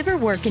you live or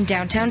work in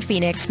downtown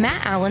Phoenix,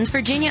 Matt Allen's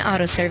Virginia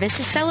Auto Service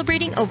is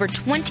celebrating over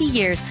 20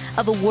 years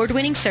of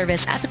award-winning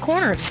service at the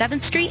corner of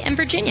 7th Street and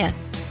Virginia.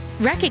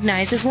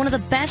 Recognized as one of the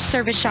best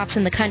service shops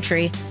in the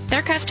country,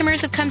 their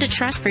customers have come to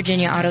trust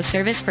Virginia Auto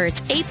Service for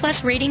its A+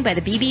 rating by the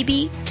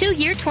BBB,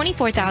 2-year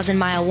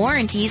 24,000-mile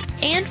warranties,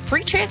 and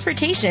free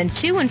transportation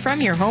to and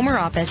from your home or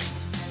office.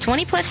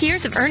 20+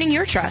 years of earning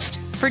your trust.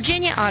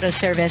 Virginia Auto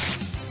Service.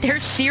 They're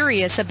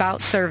serious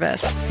about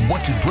service.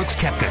 What do Brooks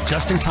Koepka,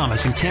 Justin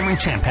Thomas, and Cameron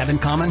Champ have in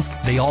common?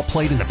 They all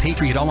played in the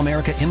Patriot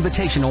All-America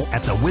Invitational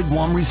at the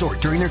Wigwam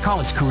Resort during their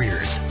college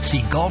careers.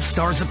 See golf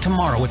stars of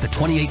tomorrow at the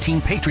 2018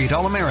 Patriot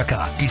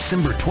All-America,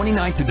 December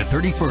 29th through the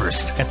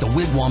 31st at the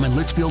Wigwam in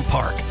Litchfield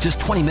Park, just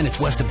 20 minutes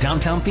west of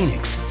downtown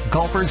Phoenix.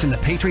 Golfers in the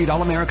Patriot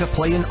All-America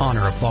play in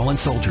honor of fallen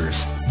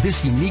soldiers.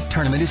 This unique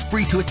tournament is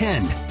free to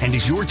attend and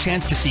is your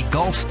chance to see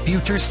golf's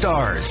future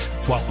stars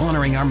while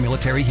honoring our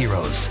military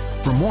heroes.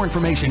 For more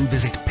information,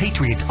 visit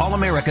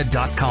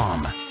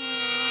patriotallamerica.com.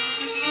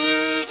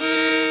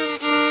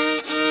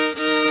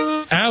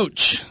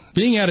 Ouch!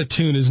 Being out of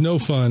tune is no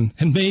fun,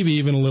 and maybe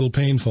even a little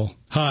painful.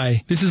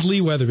 Hi, this is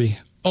Lee Weatherby,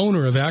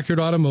 owner of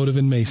Accurate Automotive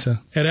in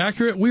Mesa. At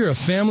Accurate, we are a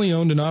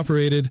family-owned and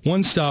operated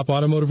one-stop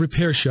automotive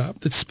repair shop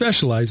that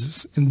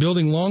specializes in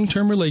building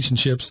long-term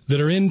relationships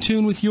that are in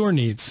tune with your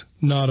needs,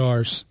 not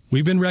ours.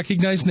 We've been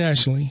recognized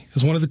nationally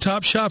as one of the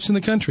top shops in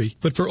the country,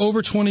 but for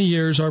over 20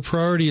 years, our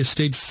priority has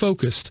stayed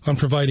focused on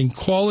providing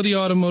quality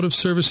automotive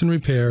service and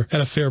repair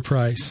at a fair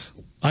price.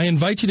 I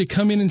invite you to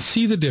come in and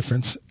see the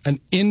difference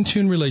an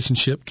in-tune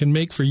relationship can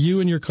make for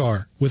you and your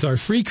car. With our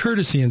free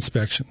courtesy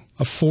inspection,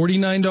 a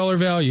 $49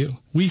 value,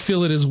 we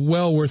feel it is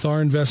well worth our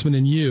investment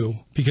in you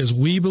because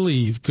we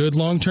believe good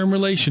long-term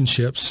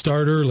relationships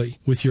start early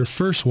with your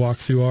first walk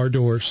through our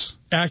doors.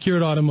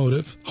 Accurate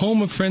Automotive,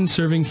 home of friends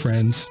serving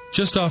friends,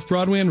 just off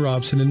Broadway and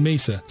Robson in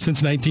Mesa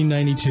since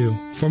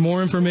 1992. For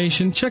more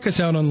information, check us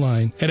out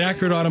online at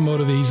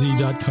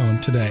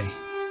accurateautomotiveaz.com today.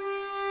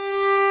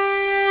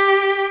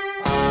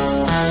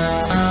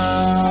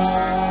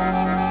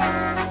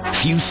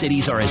 Few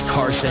cities are as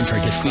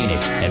car-centric as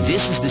Phoenix, and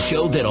this is the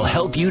show that'll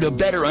help you to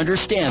better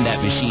understand that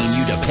machine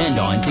you depend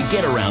on to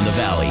get around the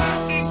valley.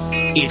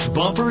 It's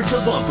Bumper to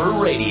Bumper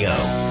Radio.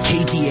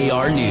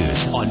 KTAR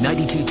News on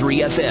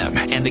 92.3 FM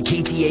and the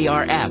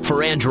KTAR app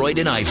for Android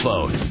and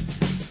iPhone.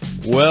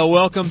 Well,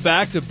 welcome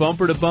back to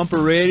Bumper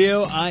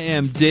Radio. I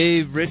am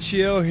Dave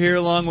Riccio here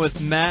along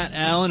with Matt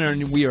Allen,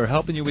 and we are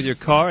helping you with your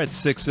car at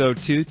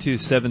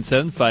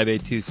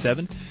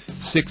 602-277-5827,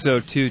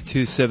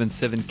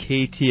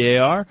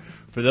 602-277-KTAR.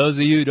 For those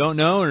of you who don't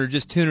know or are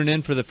just tuning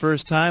in for the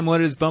first time, what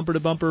is Bumper to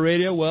Bumper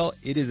Radio? Well,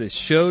 it is a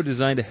show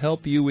designed to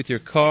help you with your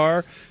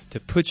car, to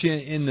put you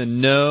in the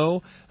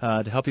know,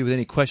 to help you with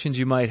any questions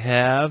you might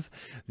have.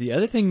 The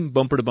other thing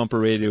Bumper to Bumper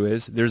Radio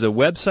is, there's a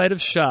website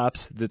of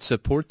shops that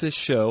support this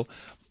show,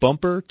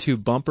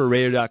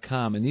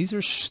 bumpertobumperradio.com, and these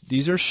are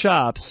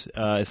shops.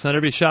 It's not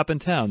every shop in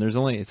town.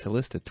 It's a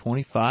list of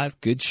 25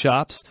 good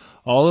shops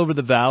all over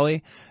the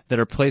valley that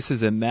are places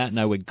that Matt and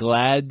I would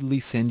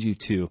gladly send you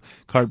to.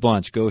 Carte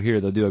blanche, go here.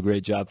 They'll do a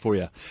great job for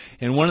you.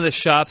 And one of the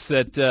shops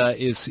that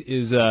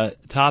is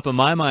top of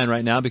my mind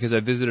right now, because I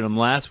visited them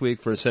last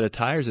week for a set of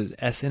tires, is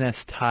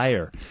S&S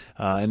Tire.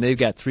 And they've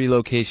got 3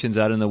 locations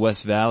out in the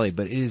West Valley,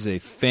 but it is a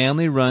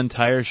family-run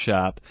tire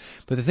shop.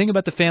 But the thing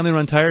about the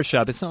family-run tire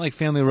shop, it's not like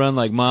family-run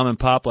like mom and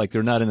pop, like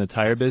they're not in the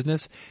tire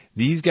business.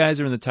 These guys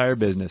are in the tire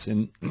business.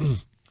 And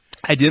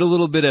I did a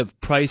little bit of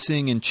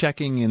pricing and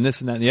checking and this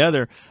and that and the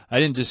other.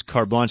 I didn't just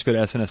carte blanche go to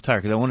S&S Tire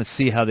because I want to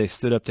see how they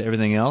stood up to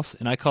everything else.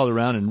 And I called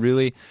around and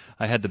really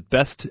I had the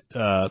best,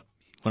 when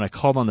I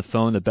called on the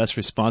phone, the best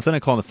response. Then I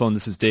called on the phone,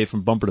 this is Dave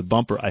from Bumper to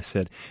Bumper. I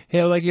said, hey,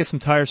 I'd like to get some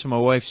tires for my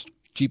wife's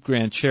Jeep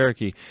Grand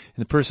Cherokee.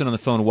 And the person on the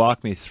phone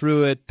walked me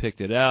through it,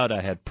 picked it out.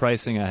 I had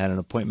pricing. I had an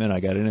appointment.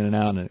 I got in and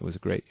out, and it was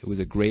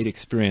a great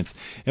experience.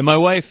 And my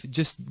wife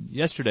just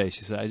yesterday,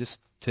 she said,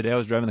 today I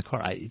was driving the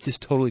car. It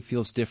just totally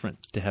feels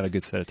different to have a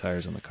good set of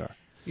tires on the car.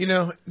 You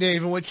know,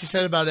 Dave, and what you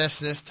said about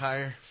S&S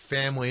Tire,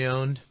 family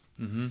owned.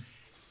 Mm-hmm.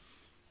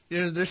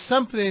 There's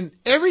something.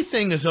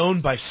 Everything is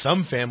owned by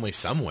some family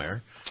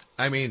somewhere.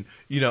 I mean,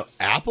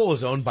 Apple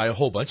is owned by a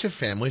whole bunch of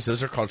families.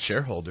 Those are called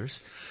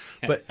shareholders.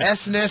 But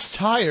S&S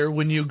Tire,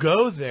 when you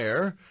go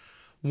there,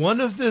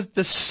 one of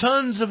the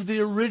sons of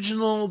the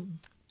original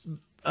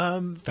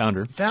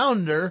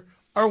founder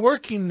are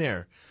working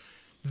there.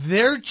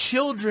 Their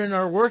children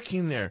are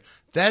working there.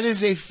 That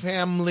is a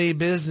family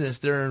business.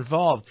 They're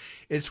involved.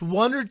 It's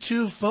 1 or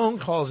 2 phone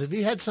calls. If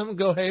you had something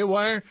go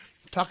haywire,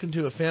 you're talking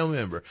to a family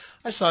member.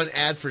 I saw an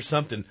ad for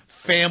something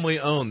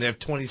family owned. They have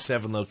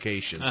 27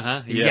 locations.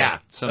 Yeah.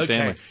 Some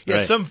family. Yeah,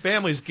 right. Some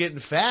family's getting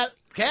fat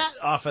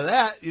off of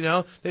that.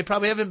 They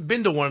probably haven't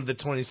been to one of the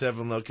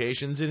 27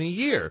 locations in a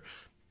year.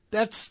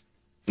 That's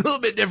a little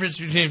bit difference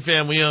between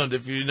family owned,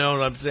 if you know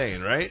what I'm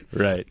saying, right?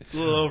 Right. It's a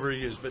little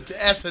overused. But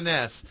to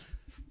S&S,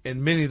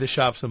 and many of the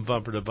shops in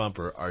Bumper to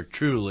Bumper are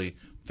truly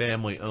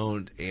family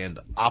owned and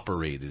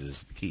operated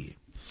is the key.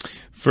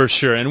 For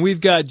sure. And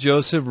we've got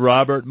Joseph,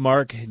 Robert,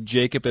 Mark,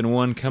 Jacob, and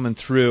one coming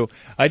through.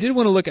 I did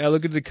want to look. I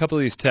looked at a couple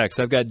of these texts.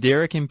 I've got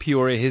Derek in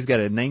Peoria. He's got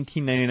a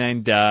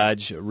 1999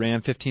 Dodge Ram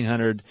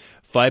 1500,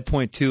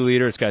 5.2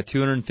 liter. It's got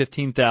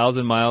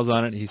 215,000 miles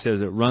on it. He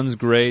says it runs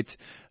great.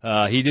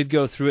 He did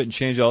go through it and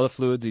change all the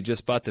fluids. He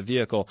just bought the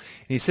vehicle.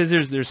 And he says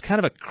there's kind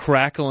of a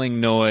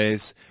crackling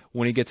noise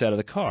when he gets out of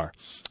the car,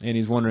 and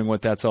he's wondering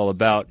what that's all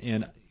about.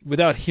 And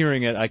without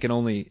hearing it, I can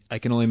only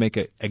make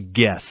a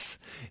guess.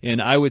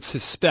 And I would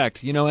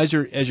suspect, as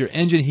your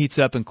engine heats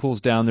up and cools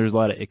down, there's a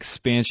lot of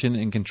expansion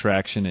and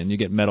contraction, and you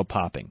get metal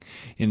popping.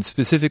 And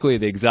specifically,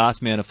 the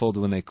exhaust manifolds,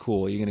 when they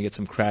cool, you're going to get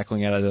some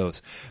crackling out of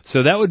those.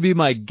 So that would be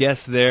my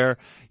guess there.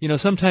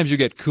 Sometimes you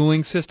get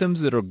cooling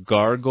systems that'll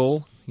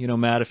gargle.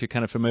 Matt, if you're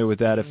kind of familiar with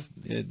that, if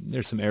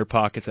there's some air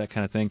pockets, that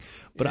kind of thing.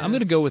 But I'm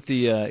going to go with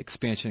the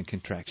expansion and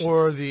contraction.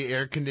 Or the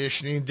air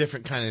conditioning,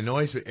 different kind of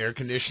noise, but air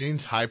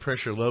conditioning's high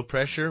pressure, low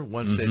pressure.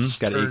 Once that's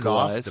turned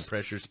off, the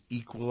pressure's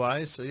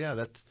equalized. So,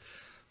 yeah,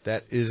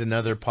 that is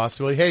another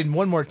possibility. Hey, and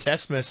one more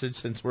text message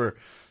since we're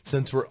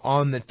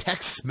on the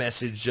text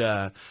message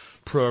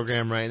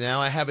program right now.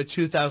 I have a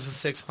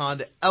 2006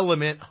 Honda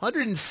Element,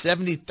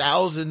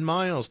 170,000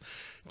 miles.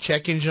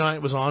 Check engine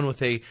light was on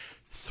with a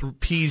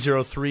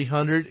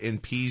P0300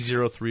 and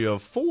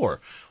P0304.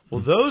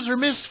 Well, those are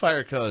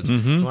misfire codes.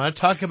 When I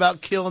talk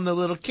about killing the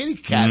little kitty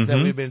cat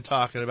that we've been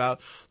talking about,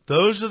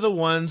 those are the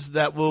ones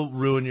that will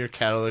ruin your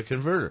catalytic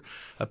converter.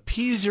 A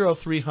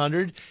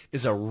P0300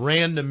 is a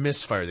random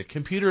misfire. The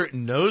computer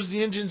knows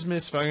the engine's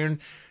misfiring.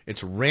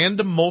 It's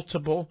random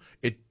multiple.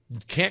 It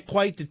can't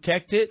quite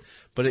detect it,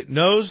 but it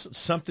knows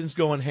something's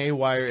going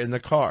haywire in the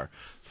car.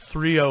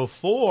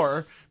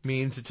 304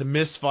 means it's a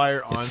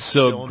misfire on cylinder. It's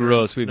so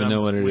gross. We even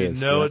know what it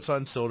is. We know it's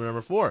on cylinder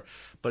number 4.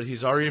 But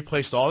he's already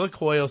replaced all the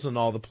coils and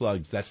all the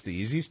plugs. That's the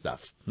easy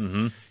stuff.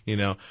 And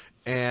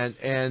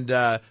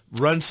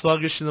runs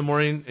sluggish in the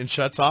morning and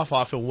shuts off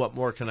often. What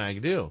more can I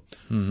do?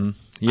 You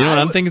know what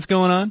I'm thinking is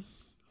going on?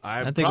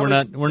 I think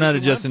we're not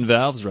adjusting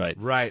valves right.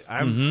 Right.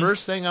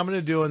 First thing I'm going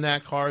to do in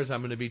that car is I'm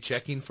going to be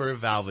checking for a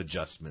valve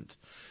adjustment.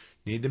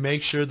 Need to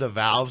make sure the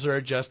valves are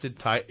adjusted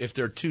tight. If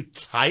they're too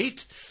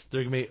tight,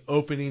 they're going to be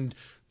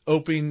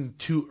opening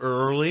too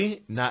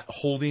early, not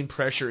holding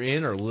pressure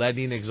in or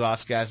letting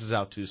exhaust gases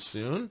out too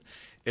soon.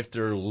 If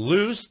they're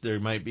loose, they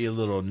might be a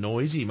little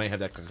noisy. You might have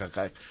that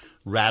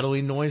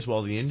rattling noise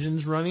while the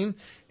engine's running,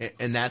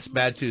 and that's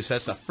bad too. So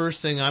that's the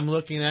first thing I'm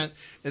looking at,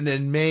 and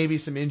then maybe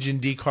some engine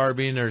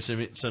decarbing or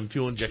some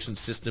fuel injection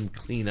system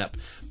cleanup.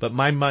 But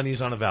my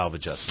money's on a valve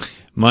adjustment.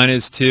 Mine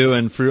is too,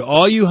 and for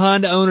all you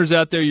Honda owners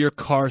out there, your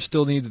car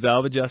still needs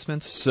valve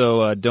adjustments,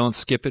 so don't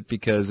skip it,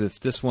 because if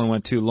this one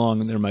went too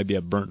long, there might be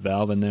a burnt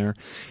valve in there.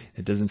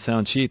 It doesn't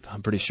sound cheap.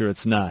 I'm pretty sure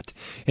it's not.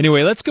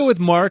 Anyway, let's go with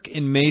Mark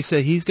in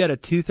Mesa. He's got a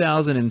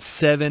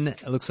 2007,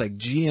 it looks like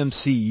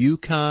GMC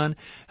Yukon.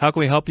 How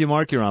can we help you,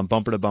 Mark? You're on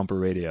Bumper to Bumper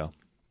Radio.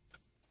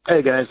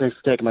 Hey, guys. Thanks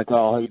for taking my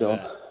call. How you doing?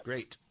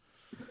 Great.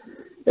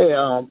 Hey,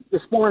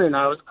 this morning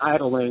I was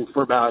idling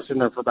sitting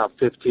there for about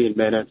 15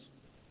 minutes,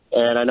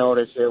 and I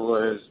noticed it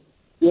was,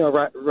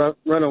 running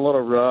a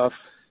little rough,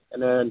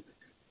 and then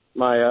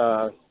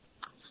my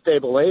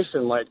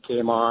stabilization light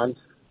came on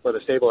for the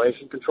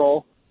stabilization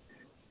control,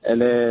 and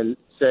then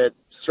said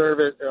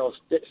service,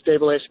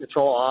 stabilization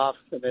control off,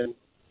 and then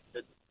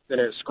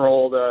it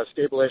scrolled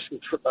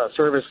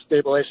service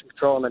stabilization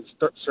control, and then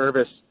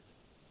service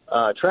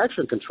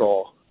traction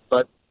control.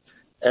 But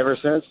ever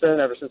since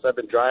I've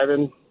been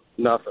driving,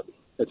 nothing.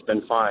 It's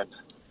been fine.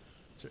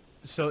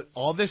 So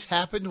all this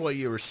happened while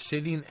you were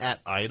sitting at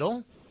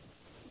idle?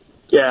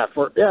 Yeah,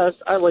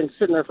 I was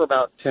sitting there for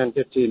about 10,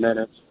 15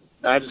 minutes.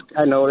 I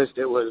noticed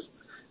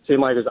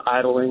seemed like it was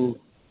idling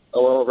a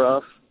little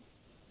rough,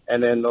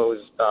 and then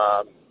those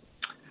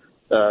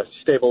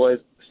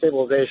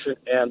stabilization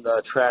and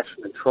the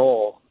traction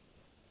control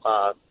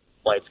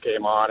lights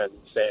came on and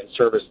saying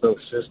service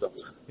those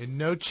systems. And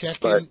no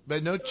check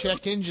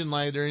engine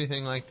light or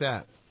anything like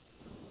that?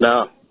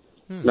 No,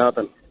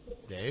 nothing.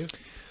 Dave?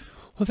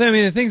 Well,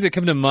 the things that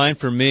come to mind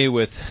for me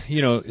with,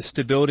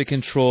 stability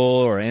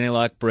control or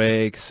anti-lock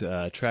brakes,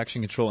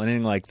 traction control,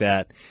 anything like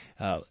that,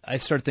 I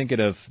start thinking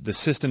of the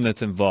system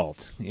that's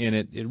involved. And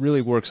it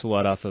really works a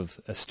lot off of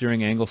a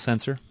steering angle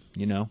sensor,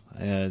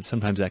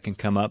 sometimes that can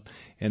come up,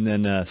 and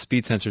then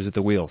speed sensors at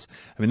the wheels.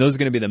 Those are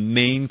going to be the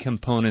main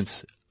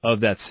components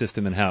of that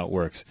system and how it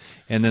works.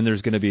 And then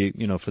there's going to be,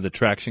 for the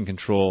traction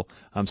control,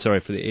 for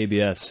the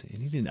ABS.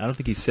 And I don't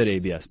think he said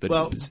ABS, but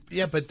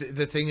but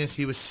the thing is,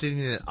 he was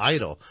sitting at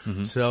idle.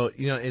 Mm-hmm. So,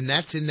 and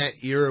that's in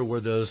that era where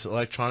those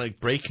electronic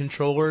brake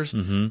controllers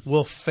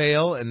will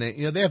fail, and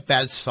they have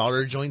bad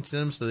solder joints in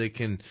them, so they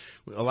can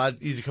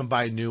either come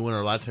buy a new one, or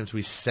a lot of times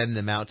we send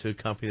them out to a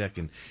company that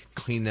can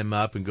clean them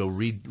up and go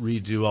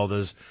redo all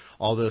those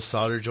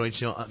solder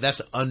joints.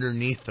 That's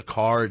underneath the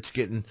car. It's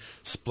getting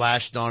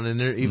splashed on in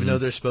there, even though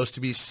they're supposed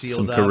to be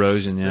sealed up. Some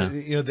corrosion, yeah.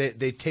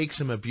 They take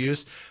some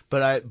abuse,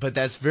 but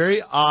that's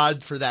very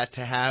odd for that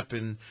to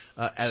happen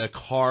at a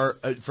car,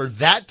 for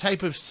that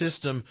type of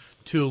system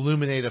to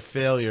illuminate a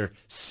failure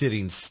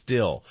sitting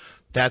still.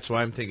 That's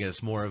why I'm thinking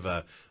it's more of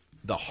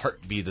the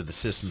heartbeat of the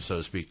system, so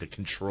to speak, the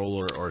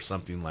controller or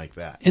something like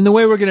that. And the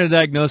way we're going to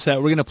diagnose that,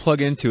 we're going to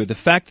plug into it. The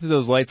fact that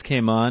those lights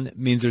came on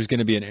means there's going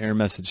to be an error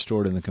message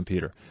stored in the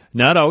computer.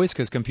 Not always,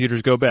 because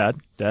computers go bad.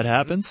 That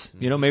happens.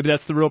 Maybe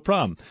that's the real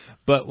problem.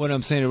 But what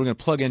I'm saying is we're going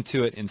to plug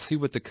into it and see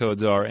what the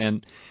codes are.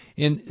 And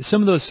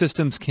some of those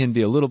systems can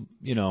be a little,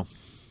 I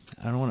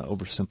don't want to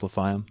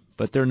oversimplify them,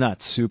 but they're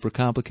not super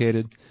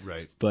complicated.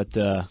 Right. But,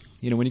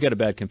 when you got a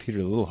bad computer,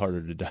 it's a little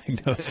harder to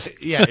diagnose.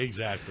 Yeah,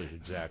 exactly.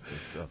 So.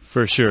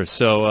 For sure.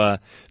 So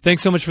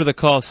thanks so much for the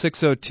call,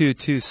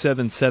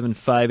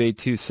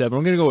 602-277-5827. We're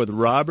going to go with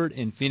Robert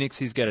in Phoenix.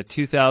 He's got a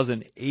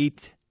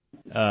 2008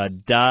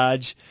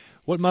 Dodge.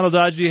 What model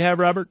Dodge do you have,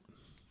 Robert?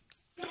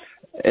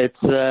 It's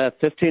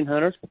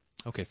 1500.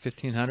 Okay,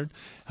 1500.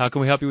 How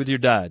can we help you with your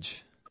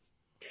Dodge?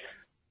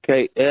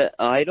 Okay,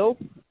 idle,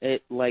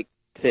 it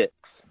ticks.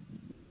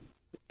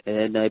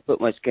 And I put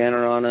my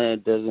scanner on it.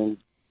 It doesn't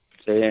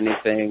say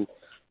anything,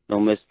 no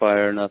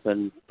misfire,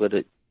 nothing, but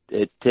it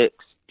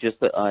ticks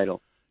just at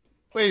idle.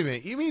 Wait a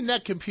minute. You mean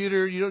that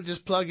computer, you don't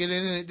just plug it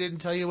in and it didn't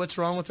tell you what's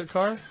wrong with the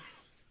car?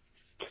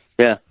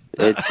 Yeah,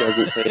 it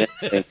doesn't say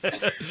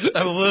anything.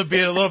 I'm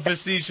being a little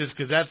facetious,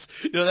 because that's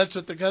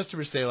what the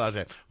customers say a lot of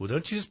times. Well,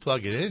 don't you just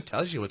plug it in? It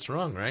tells you what's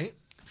wrong, right?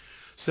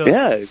 So,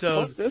 yeah.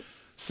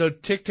 So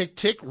tick, tick,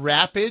 tick,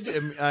 rapid.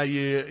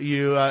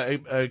 You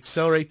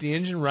accelerate the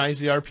engine, rise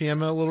the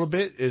RPM a little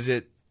bit.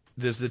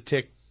 Does the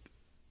tick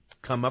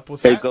come up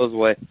with that? It goes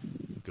away.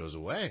 It goes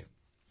away.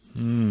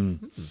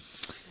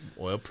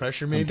 Oil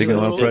pressure, maybe. I'm thinking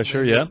oil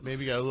pressure, yeah.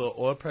 Maybe got a little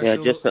oil pressure,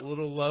 a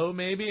little low,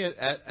 maybe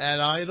at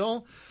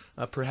idle.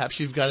 Perhaps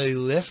you've got a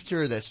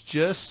lifter that's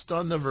just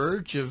on the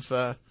verge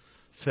of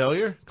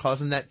failure,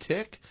 causing that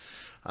tick.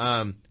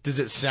 Does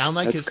it sound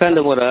like it's kind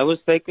of what I was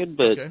thinking,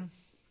 but okay.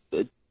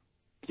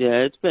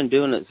 Yeah, it's been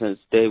doing it since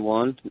day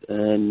one,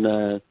 and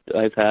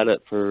I've had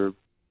it for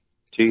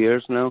 2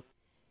 years now.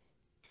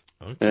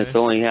 Okay. And it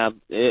only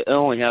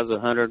has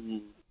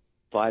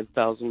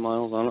 105,000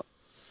 miles on it.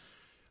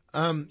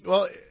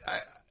 Well,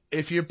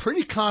 if you're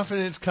pretty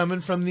confident it's coming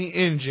from the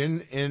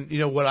engine, and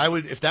what I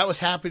would, if that was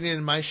happening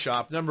in my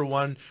shop, number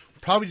one,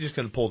 probably just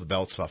going to pull the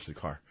belts off the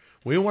car.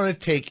 We want to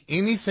take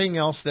anything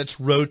else that's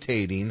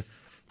rotating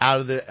out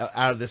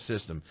of the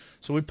system.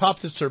 So we pop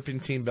the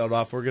serpentine belt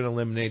off. We're going to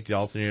eliminate the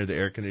alternator, the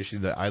air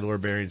conditioning, the idler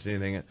bearings,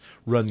 anything that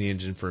run the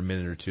engine for a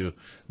minute or two.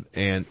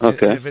 And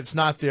if it's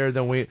not there,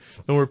 then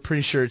we're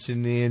pretty sure it's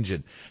in the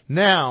engine.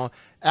 Now,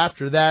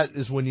 after that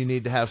is when you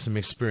need to have some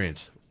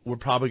experience. We're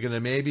probably going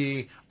to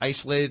maybe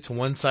isolate it to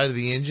one side of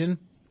the engine,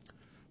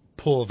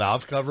 pull a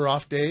valve cover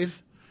off,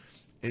 Dave,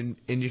 and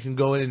you can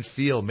go in and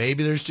feel.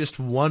 Maybe there's just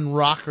one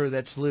rocker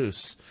that's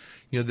loose.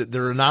 You know,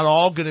 they're not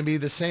all going to be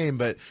the same,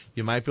 but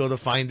you might be able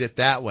to find it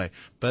that way.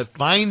 But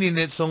finding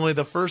it's only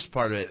the first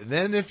part of it. And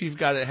then if you've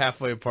got it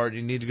halfway apart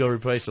and you need to go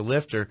replace a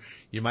lifter,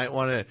 you might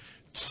want to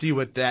see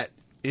what that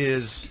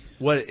is,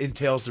 what it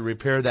entails to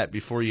repair that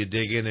before you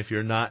dig in if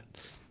you're not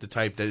the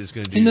type that is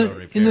going to do no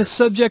repair. And the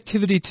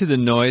subjectivity to the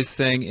noise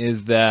thing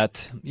is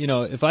that, you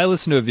know, if I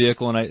listen to a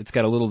vehicle and it's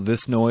got a little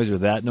this noise or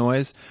that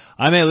noise,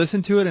 I may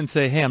listen to it and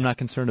say, hey, I'm not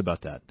concerned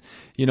about that.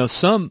 You know,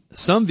 some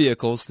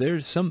vehicles,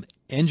 there's some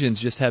engines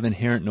just have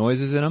inherent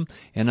noises in them,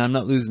 and I'm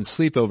not losing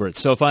sleep over it.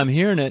 So if I'm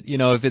hearing it, you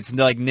know, if it's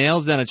like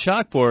nails down a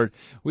chalkboard,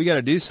 we got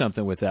to do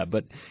something with that.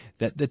 But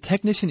that the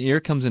technician ear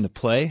comes into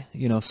play.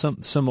 You know,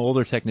 some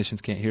older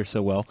technicians can't hear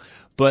so well,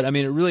 but I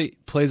mean, it really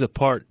plays a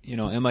part. You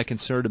know, am I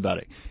concerned about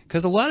it?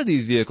 Because a lot of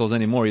these vehicles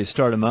anymore, you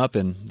start them up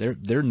and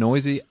they're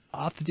noisy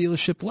off the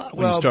dealership lot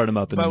when you start them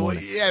up in the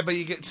morning. Yeah, but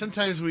you get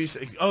sometimes we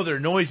say, oh, they're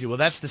noisy. Well,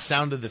 that's the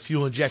sound of the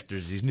fuel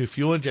injectors. These new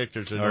fuel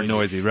injectors are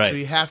noisy, right? So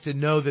you have to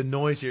know the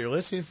noise you're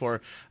listening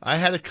for. I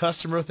had a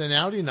customer with an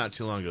Audi not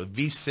too long ago,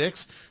 V6.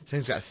 This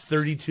thing's got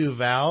 32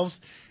 valves.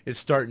 It's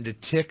starting to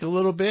tick a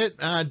little bit.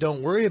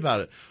 Don't worry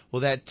about it.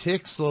 Well, that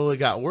tick slowly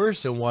got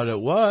worse, and what it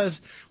was,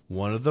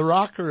 one of the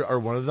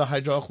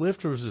hydraulic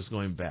lifters was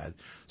going bad.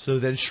 So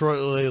then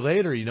shortly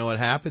later, you know what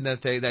happened?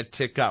 That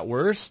tick got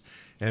worse,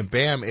 and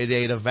bam, it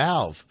ate a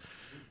valve.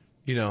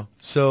 You know,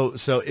 so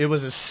it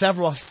was a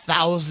several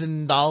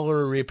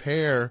 $1,000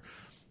 repair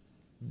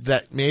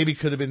that maybe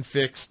could have been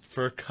fixed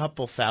for a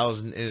couple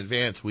thousand in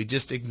advance. We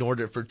just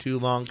ignored it for too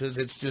long because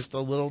it's just a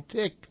little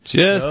tick.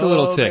 Just a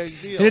little tick.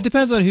 And it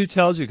depends on who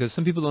tells you, because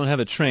some people don't have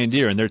a trained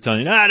ear and they're telling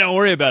you, don't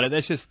worry about it.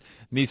 That's just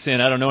me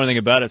saying I don't know anything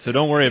about it, so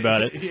don't worry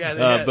about it.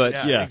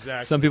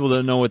 Exactly. Some people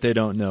don't know what they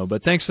don't know.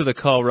 But thanks for the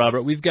call,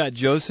 Robert. We've got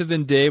Joseph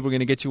and Dave. We're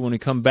going to get you when we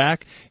come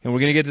back, and we're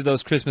going to get to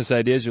those Christmas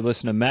ideas. You're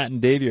listening to Matt and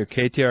Dave, your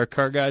KTAR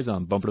Car Guys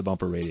on Bumper to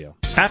Bumper Radio.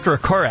 After a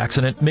car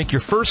accident, make your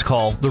first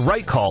call the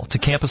right call to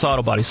Campus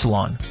Auto Body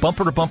Salon.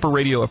 Bumper to Bumper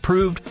Radio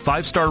approved,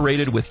 5-star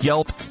rated with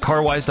Yelp,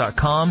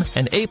 CarWise.com,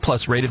 and A+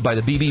 rated by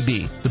the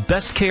BBB. The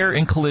best care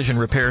in collision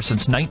repair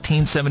since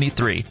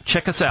 1973.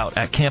 Check us out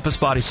at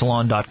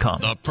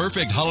CampusBodySalon.com. The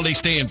perfect holiday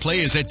stay and play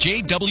is at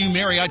J.W.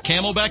 Marriott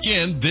Camelback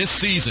Inn this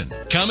season.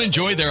 Come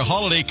enjoy their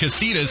holiday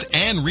casitas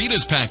and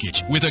Rita's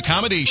package with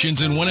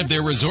accommodations in one of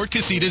their resort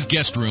casitas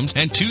guest rooms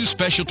and 2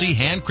 specialty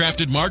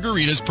handcrafted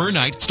margaritas per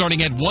night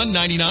starting at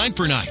 $1.99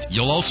 per night.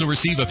 You'll also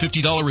receive a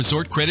 $50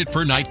 resort credit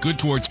per night good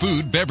towards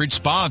food, beverage,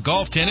 spa,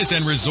 golf, tennis,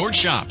 and resort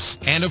shops.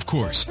 And of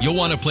course, you'll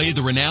want to play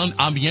the renowned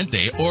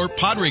Ambiente or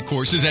Padre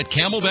courses at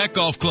Camelback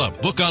Golf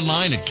Club. Book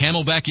online at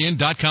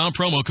camelbackinn.com,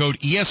 promo code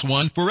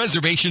ES1 for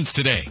reservations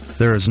today.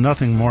 There is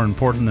nothing more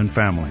important than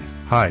family.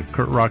 Hi,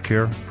 Kurt Rock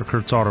here for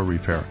Kurt's Auto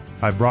Repair.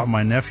 I brought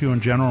my nephew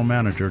and general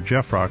manager,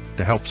 Jeff Rock,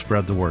 to help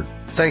spread the word.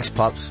 Thanks,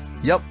 Pops.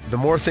 Yep, the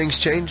more things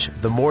change,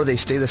 the more they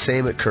stay the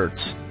same at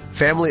Kurt's.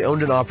 Family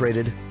owned and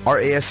operated, our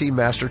ASE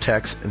Master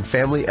Techs and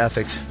family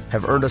ethics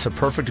have earned us a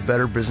perfect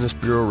Better Business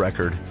Bureau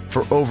record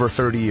for over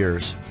 30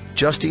 years.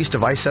 Just east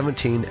of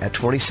I-17 at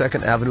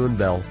 22nd Avenue in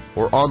Bell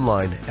or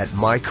online at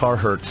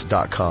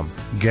mycarhurts.com.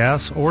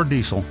 Gas or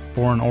diesel,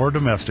 foreign or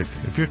domestic,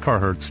 if your car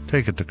hurts,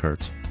 take it to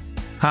Kurt's.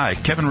 Hi,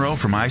 Kevin Rowe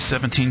from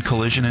I-17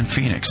 Collision in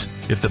Phoenix.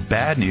 If the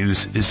bad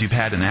news is you've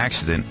had an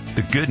accident,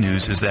 the good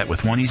news is that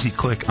with one easy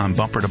click on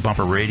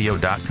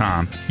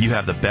bumpertobumperradio.com, you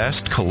have the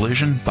best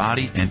collision,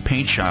 body, and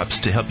paint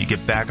shops to help you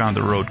get back on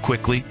the road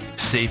quickly,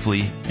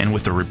 safely, and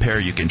with a repair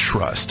you can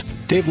trust.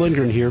 Dave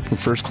Lindgren here from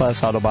First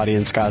Class Auto Body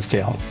in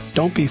Scottsdale.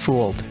 Don't be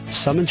fooled.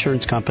 Some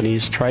insurance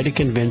companies try to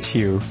convince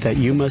you that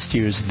you must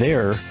use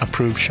their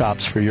approved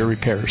shops for your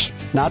repairs.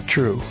 Not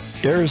true.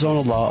 Arizona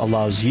law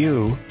allows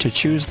you to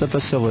choose the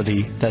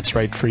facility that's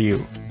right for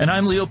you. And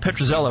I'm Leo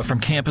Petrozzella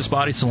from Campus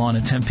Body Salon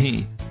in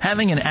Tempe.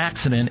 Having an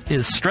accident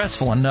is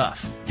stressful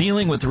enough.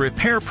 Dealing with the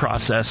repair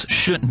process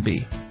shouldn't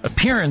be.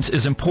 Appearance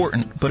is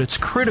important, but it's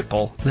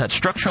critical that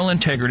structural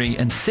integrity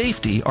and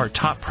safety are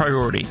top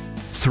priority.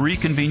 3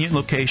 convenient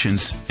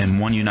locations and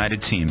 1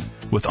 united team.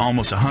 With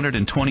almost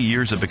 120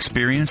 years of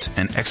experience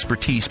and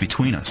expertise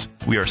between us,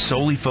 we are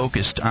solely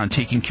focused on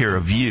taking care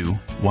of you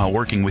while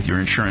working with your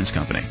insurance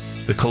company.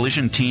 The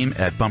Collision Team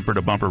at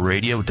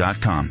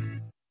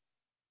bumpertobumperradio.com.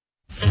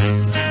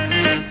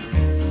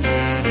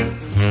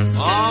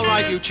 All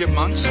right, you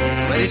chipmunks.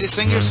 Ready to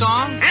sing your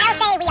song? I'll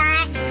say we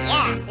are.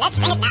 Yeah, let's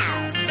sing it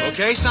now.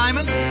 Okay,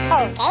 Simon?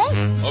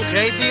 Okay.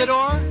 Okay,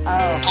 Theodore?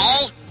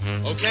 Okay.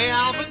 Okay,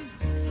 Alvin?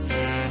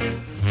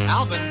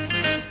 Alvin?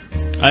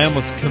 I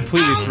almost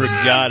completely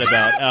forgot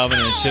about Alvin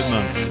and the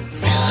Chipmunks.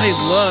 I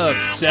love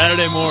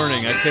Saturday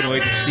morning. I couldn't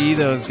wait to see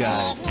those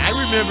guys. I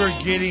remember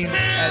getting,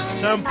 at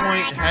some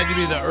point, it had to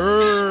be the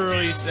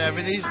early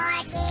 70s,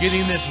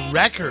 getting this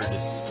record.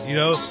 You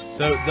know,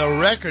 the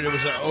record, it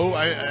was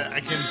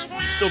I can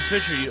still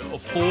picture you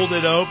fold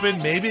it open.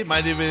 Maybe it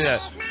might have been a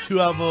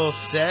 2-album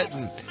set,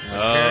 and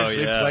parents,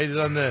 they played it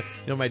on the,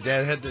 my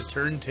dad had the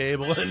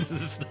turntable and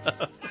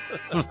stuff.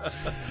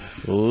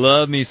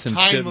 Love me some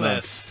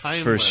Timeless.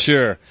 For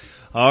sure.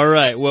 All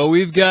right. Well,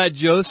 we've got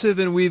Joseph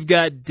and we've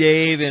got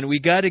Dave, and we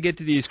got to get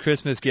to these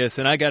Christmas gifts.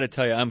 And I got to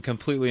tell you, I'm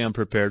completely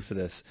unprepared for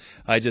this.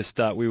 I just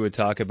thought we would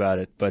talk about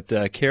it. But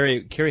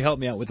Carrie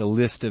helped me out with a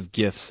list of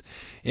gifts.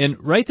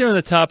 And right there on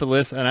the top of the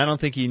list, and I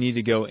don't think you need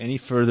to go any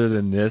further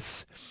than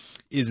this,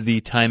 is the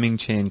timing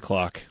chain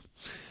clock.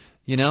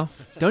 You know?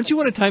 Don't you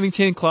want a timing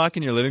chain clock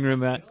in your living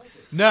room, Matt?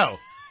 No,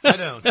 I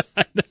don't.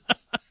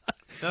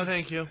 No,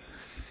 thank you.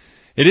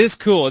 It is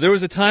cool. There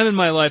was a time in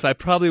my life I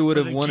probably would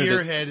have wanted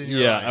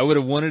life. I would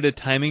have wanted a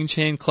timing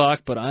chain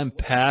clock, but I'm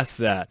past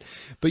that.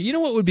 But you know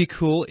what would be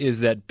cool is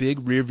that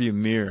big rearview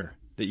mirror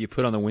that you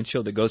put on the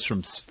windshield that goes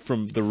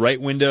from the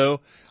right window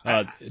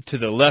to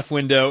the left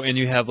window, and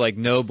you have like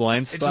no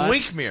blind spots. It's a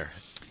wink mirror.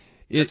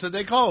 That's what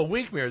they call a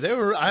wink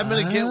mirror. I'm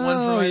going to get one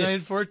for my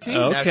 914.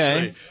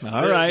 Okay. Actually.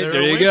 All right.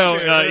 There you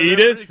go.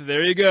 Edith,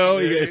 there you go.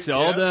 It's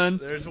all done.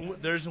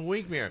 There's a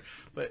wink mirror.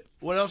 But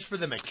what else for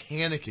the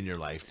mechanic in your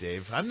life,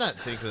 Dave? I'm not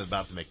thinking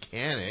about the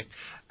mechanic.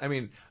 I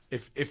mean,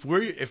 if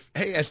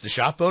as the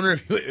shop owner,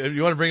 if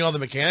you want to bring all the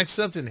mechanic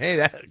stuff, then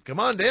hey,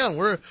 come on down.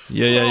 We're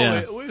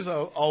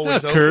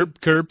always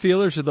curb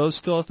feelers, are those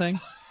still a thing?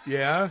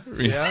 Yeah.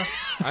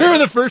 I remember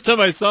the first time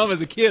I saw him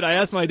as a kid, I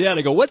asked my dad,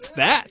 I go, "What's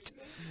that?"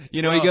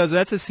 He goes,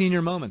 "That's a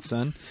senior moment,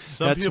 son."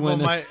 Some people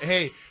might,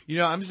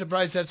 I'm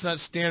surprised that's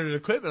not standard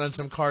equipment on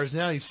some cars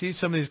now. You see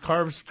some of these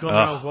cars going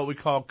out with what we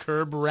call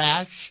curb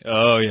rash.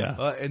 Oh, yeah.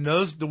 And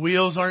the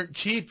wheels aren't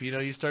cheap.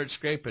 You start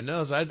scraping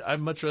those. I'd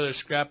much rather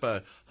scrap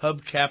a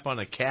hubcap on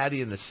a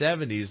Caddy in the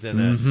 70s than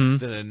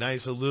a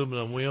nice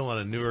aluminum wheel on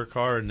a newer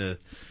car in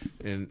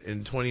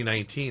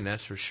 2019.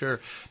 That's for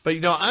sure. But,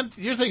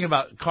 you're thinking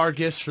about car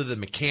gifts for the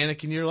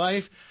mechanic in your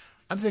life.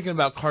 I'm thinking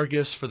about car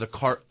gifts for the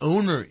car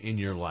owner in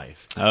your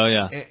life. Oh,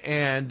 yeah.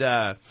 And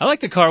I like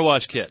the car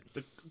wash kit.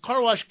 The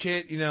car wash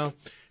kit, depending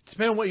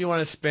on what you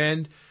want to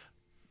spend,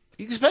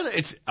 you can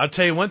spend I'll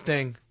tell you one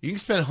thing, you can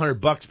spend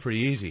 $100 pretty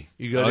easy.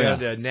 You go down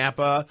to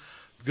Napa,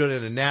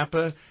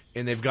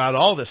 and they've got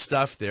all the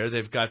stuff there.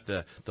 They've got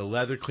the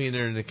leather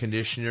cleaner and the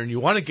conditioner, and you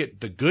want to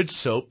get the good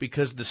soap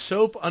because the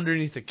soap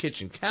underneath the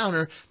kitchen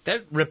counter,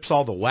 that rips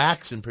all the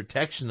wax and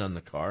protection on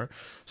the car.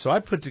 So I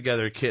put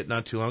together a kit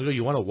not too long ago.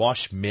 You want a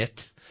wash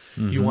mitt.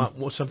 You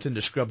want something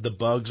to scrub the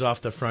bugs off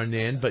the front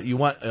end, but you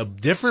want a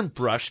different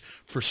brush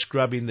for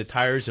scrubbing the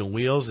tires and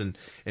wheels, and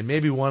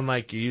maybe one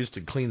like you use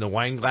to clean the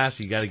wine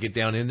glass. You got to get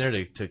down in there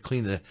to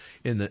clean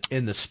in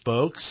the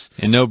spokes.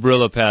 And no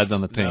Brillo pads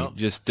on the paint. No.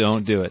 Just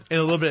don't do it. And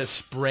a little bit of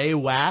spray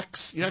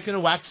wax. You're not going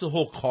to wax the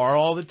whole car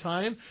all the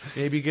time.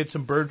 Maybe get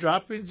some bird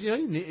droppings.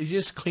 You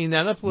just clean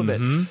that up a little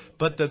bit.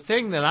 But the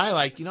thing that I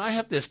like, I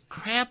have this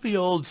crappy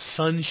old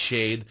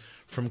sunshade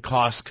from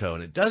Costco,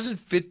 and it doesn't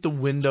fit the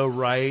window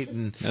right,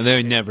 and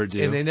they never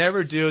do. And they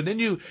never do. And then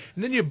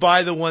you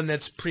buy the one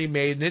that's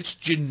pre-made, and it's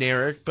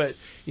generic. But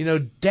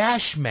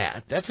Dash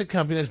Mat, that's a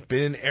company that's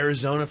been in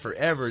Arizona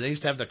forever. They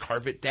used to have the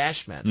carpet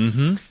dash mats.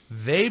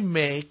 They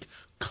make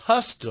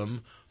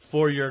custom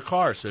for your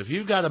car. So if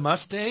you've got a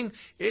Mustang,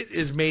 it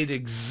is made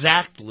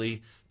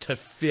exactly to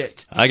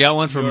fit. I got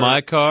one for my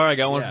car. I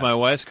got one for my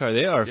wife's car.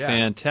 They are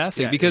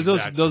fantastic because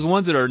those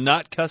ones that are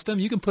not custom,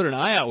 you can put an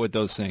eye out with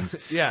those things.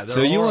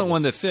 So you want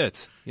one that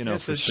fits.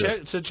 So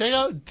check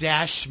out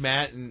Dash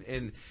Mat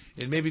and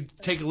maybe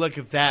take a look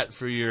at that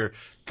for your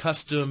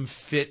custom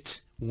fit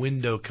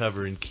window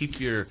cover and keep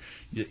your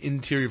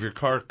interior of your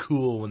car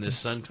cool when the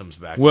sun comes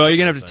back. Well, you're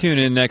going to have to tune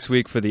in next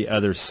week for the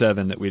other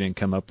 7 that we didn't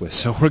come up with.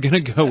 So we're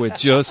going to go with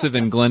Joseph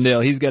in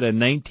Glendale. He's got a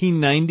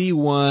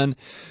 1991,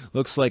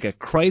 looks like a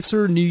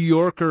Chrysler New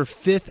Yorker,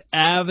 5th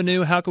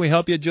Avenue. How can we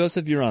help you,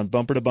 Joseph? You're on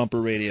Bumper to Bumper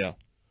Radio.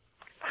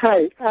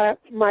 Hi.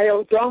 My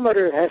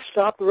odometer has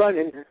stopped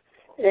running,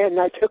 and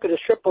I took it to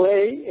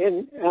AAA,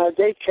 and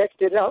they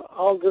checked it out,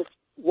 all the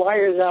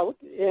wires out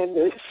and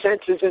the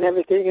sensors and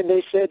everything, and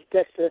they said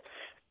that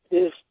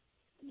you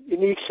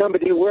need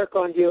somebody to work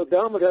on the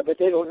odometer, but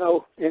they don't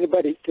know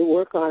anybody to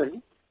work on it.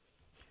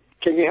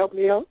 Can you help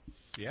me out?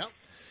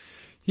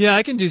 Yeah,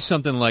 I can do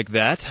something like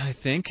that, I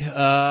think.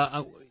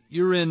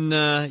 You're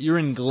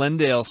in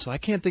Glendale, so I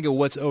can't think of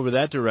what's over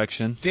that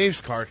direction.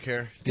 Dave's Car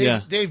Care.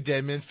 Dave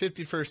Dedman,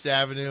 51st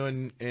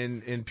Avenue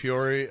in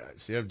Peoria.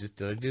 See, did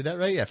I do that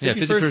right? Yeah,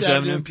 51st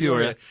Avenue in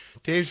Peoria.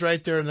 Dave's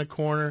right there in the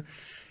corner.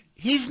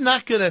 He's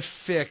not going to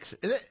fix.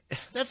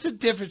 That's the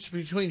difference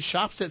between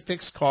shops that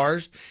fix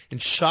cars and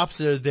shops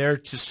that are there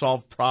to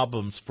solve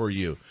problems for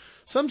you.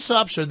 Some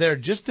shops are there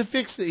just to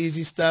fix the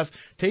easy stuff,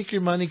 take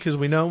your money because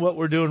we know what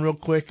we're doing real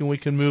quick and we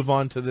can move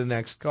on to the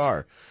next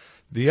car.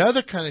 The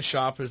other kind of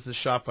shop is the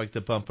shop like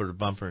the Bumper to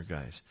Bumper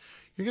guys.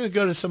 You're going to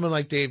go to someone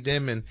like Dave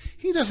Denman.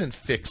 He doesn't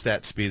fix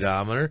that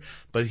speedometer,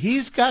 but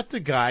he's got the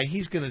guy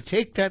he's going to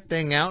take that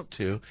thing out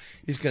to.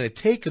 He's going to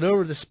take it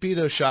over to the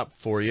speedo shop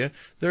for you.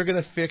 They're going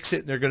to fix it,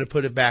 and they're going to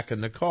put it back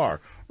in the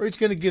car. Or he's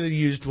going to get a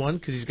used one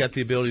because he's got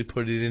the ability to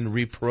put it in,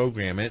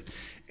 reprogram it.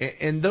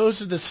 And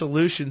those are the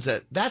solutions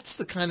that's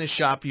the kind of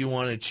shop you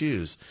want to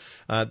choose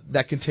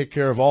that can take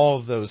care of all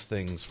of those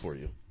things for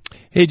you.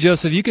 Hey,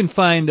 Joseph, you can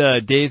find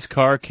Dave's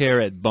Car Care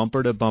at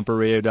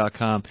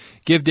bumpertobumperradio.com.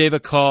 Give Dave a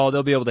call.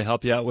 They'll be able to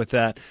help you out with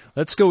that.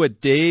 Let's go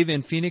with Dave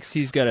in Phoenix.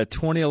 He's got a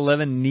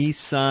 2011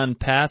 Nissan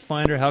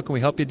Pathfinder. How can we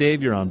help you,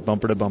 Dave? You're on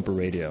Bumper to Bumper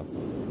Radio.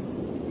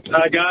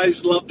 Hi, guys.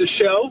 Love the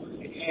show.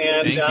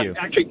 And Thank you.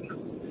 Actually,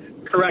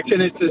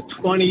 correction, it's a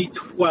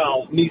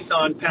 2012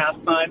 Nissan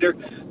Pathfinder.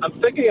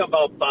 I'm thinking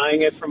about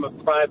buying it from a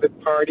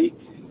private party,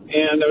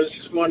 and I was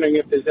just wondering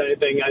if there's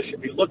anything I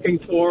should be looking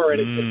for or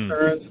any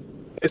concerns.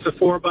 It's a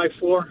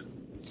 4x4.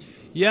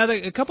 Yeah,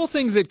 a couple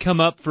things that come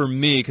up for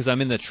me, because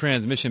I'm in the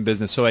transmission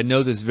business, so I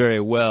know this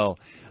very well.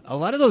 A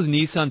lot of those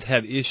Nissans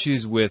have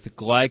issues with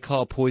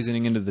glycol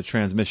poisoning into the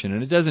transmission,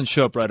 and it doesn't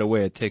show up right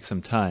away. It takes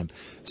some time.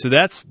 So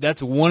that's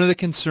one of the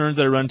concerns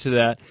that I run to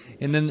that.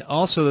 And then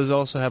also, those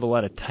also have a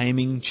lot of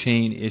timing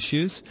chain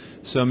issues.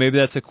 So maybe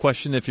that's a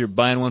question if you're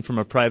buying one from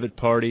a private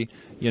party,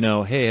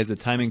 hey, has the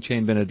timing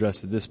chain been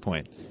addressed at this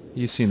point?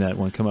 You've seen that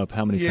one come up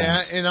how many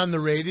times? Yeah, and on the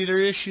radiator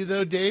issue,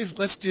 though, Dave,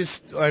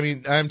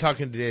 I'm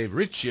talking to Dave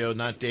Riccio,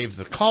 not Dave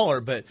the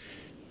caller, but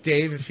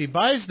Dave, if he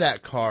buys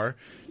that car,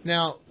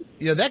 now,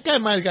 that guy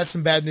might have got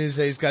some bad news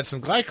that he's got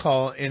some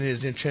glycol in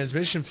his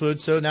transmission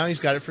fluid, so now he's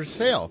got it for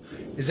sale.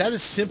 Is that a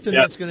symptom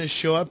that's going to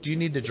show up? Do you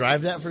need to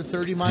drive that for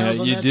 30 miles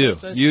on that? You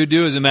do. You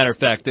do, as a matter of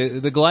fact. The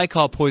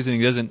glycol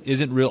poisoning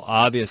isn't real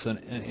obvious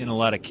in a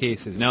lot of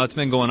cases. Now, it's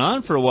been going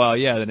on for a while,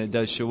 then it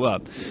does show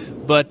up.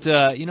 But,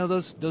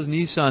 those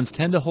Nissans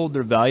tend to hold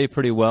their value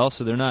pretty well,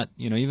 so they're not,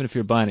 even if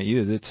you're buying it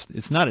used,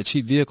 it's not a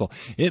cheap vehicle.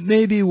 It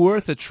may be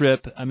worth a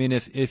trip. I mean,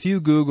 if you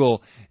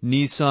Google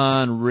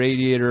Nissan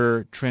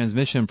radiator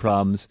transmission problems,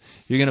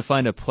 you're going to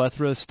find a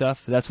plethora of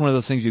stuff. That's one of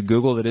those things you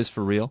Google that is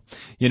for real.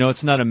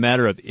 It's not a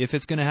matter of if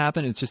it's going to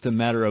happen, it's just a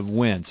matter of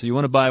when. So you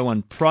want to buy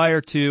one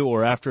prior to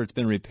or after it's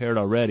been repaired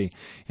already.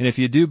 And if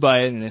you do buy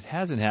it and it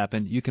hasn't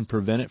happened, you can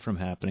prevent it from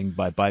happening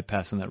by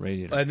bypassing that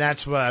radiator. And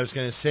that's what I was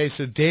going to say.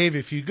 So, Dave,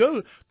 if you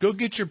go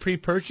get your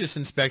pre-purchase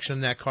inspection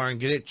on that car and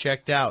get it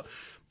checked out.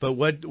 But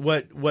what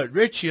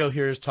Riccio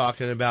here is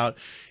talking about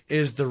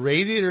is the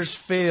radiators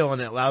fail,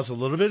 and it allows a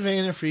little bit of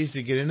antifreeze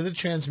to get into the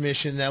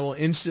transmission that will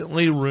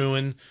instantly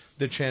ruin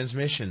the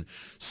transmission.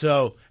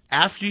 So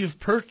after you've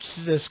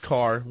purchased this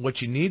car,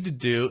 what you need to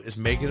do is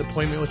make an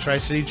appointment with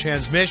Tri-City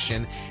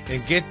Transmission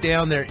and get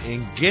down there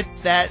and get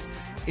that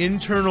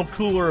internal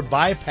cooler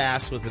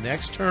bypassed with an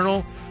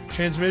external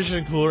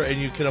transmission cooler,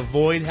 and you can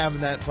avoid having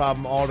that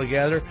problem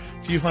altogether.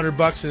 A few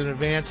 $100 in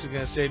advance is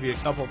going to save you a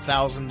couple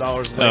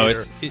 $1,000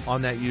 later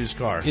on that used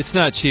car. It's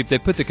not cheap. They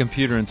put the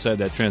computer inside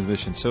that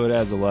transmission, so it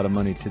adds a lot of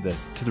money to the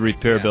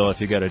repair bill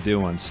if you got to do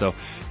one. So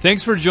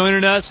thanks for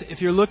joining us.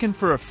 If you're looking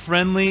for a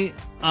friendly,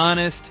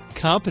 honest,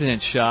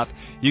 competent shop,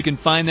 you can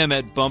find them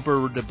at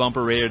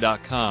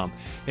bumpertobumperradio.com.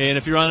 And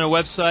if you're on our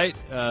website,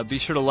 be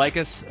sure to like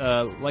us,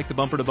 like the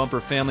Bumper to Bumper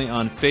family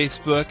on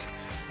Facebook.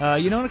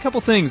 And a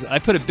couple things. I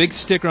put a big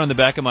sticker on the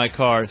back of my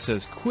car that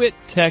says, "Quit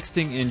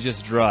texting and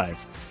just drive."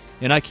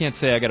 And I can't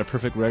say I got a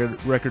perfect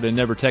record of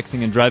never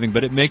texting and driving,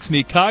 but it makes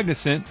me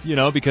cognizant,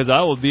 because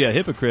I will be a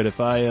hypocrite if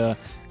I'm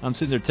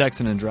sitting there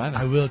texting and driving.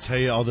 I will tell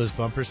you, all those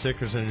bumper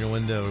stickers on your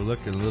window are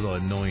looking a little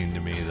annoying to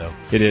me, though.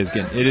 It is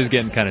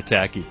getting kind of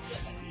tacky.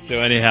 So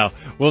anyhow,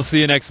 we'll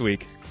see you next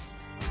week.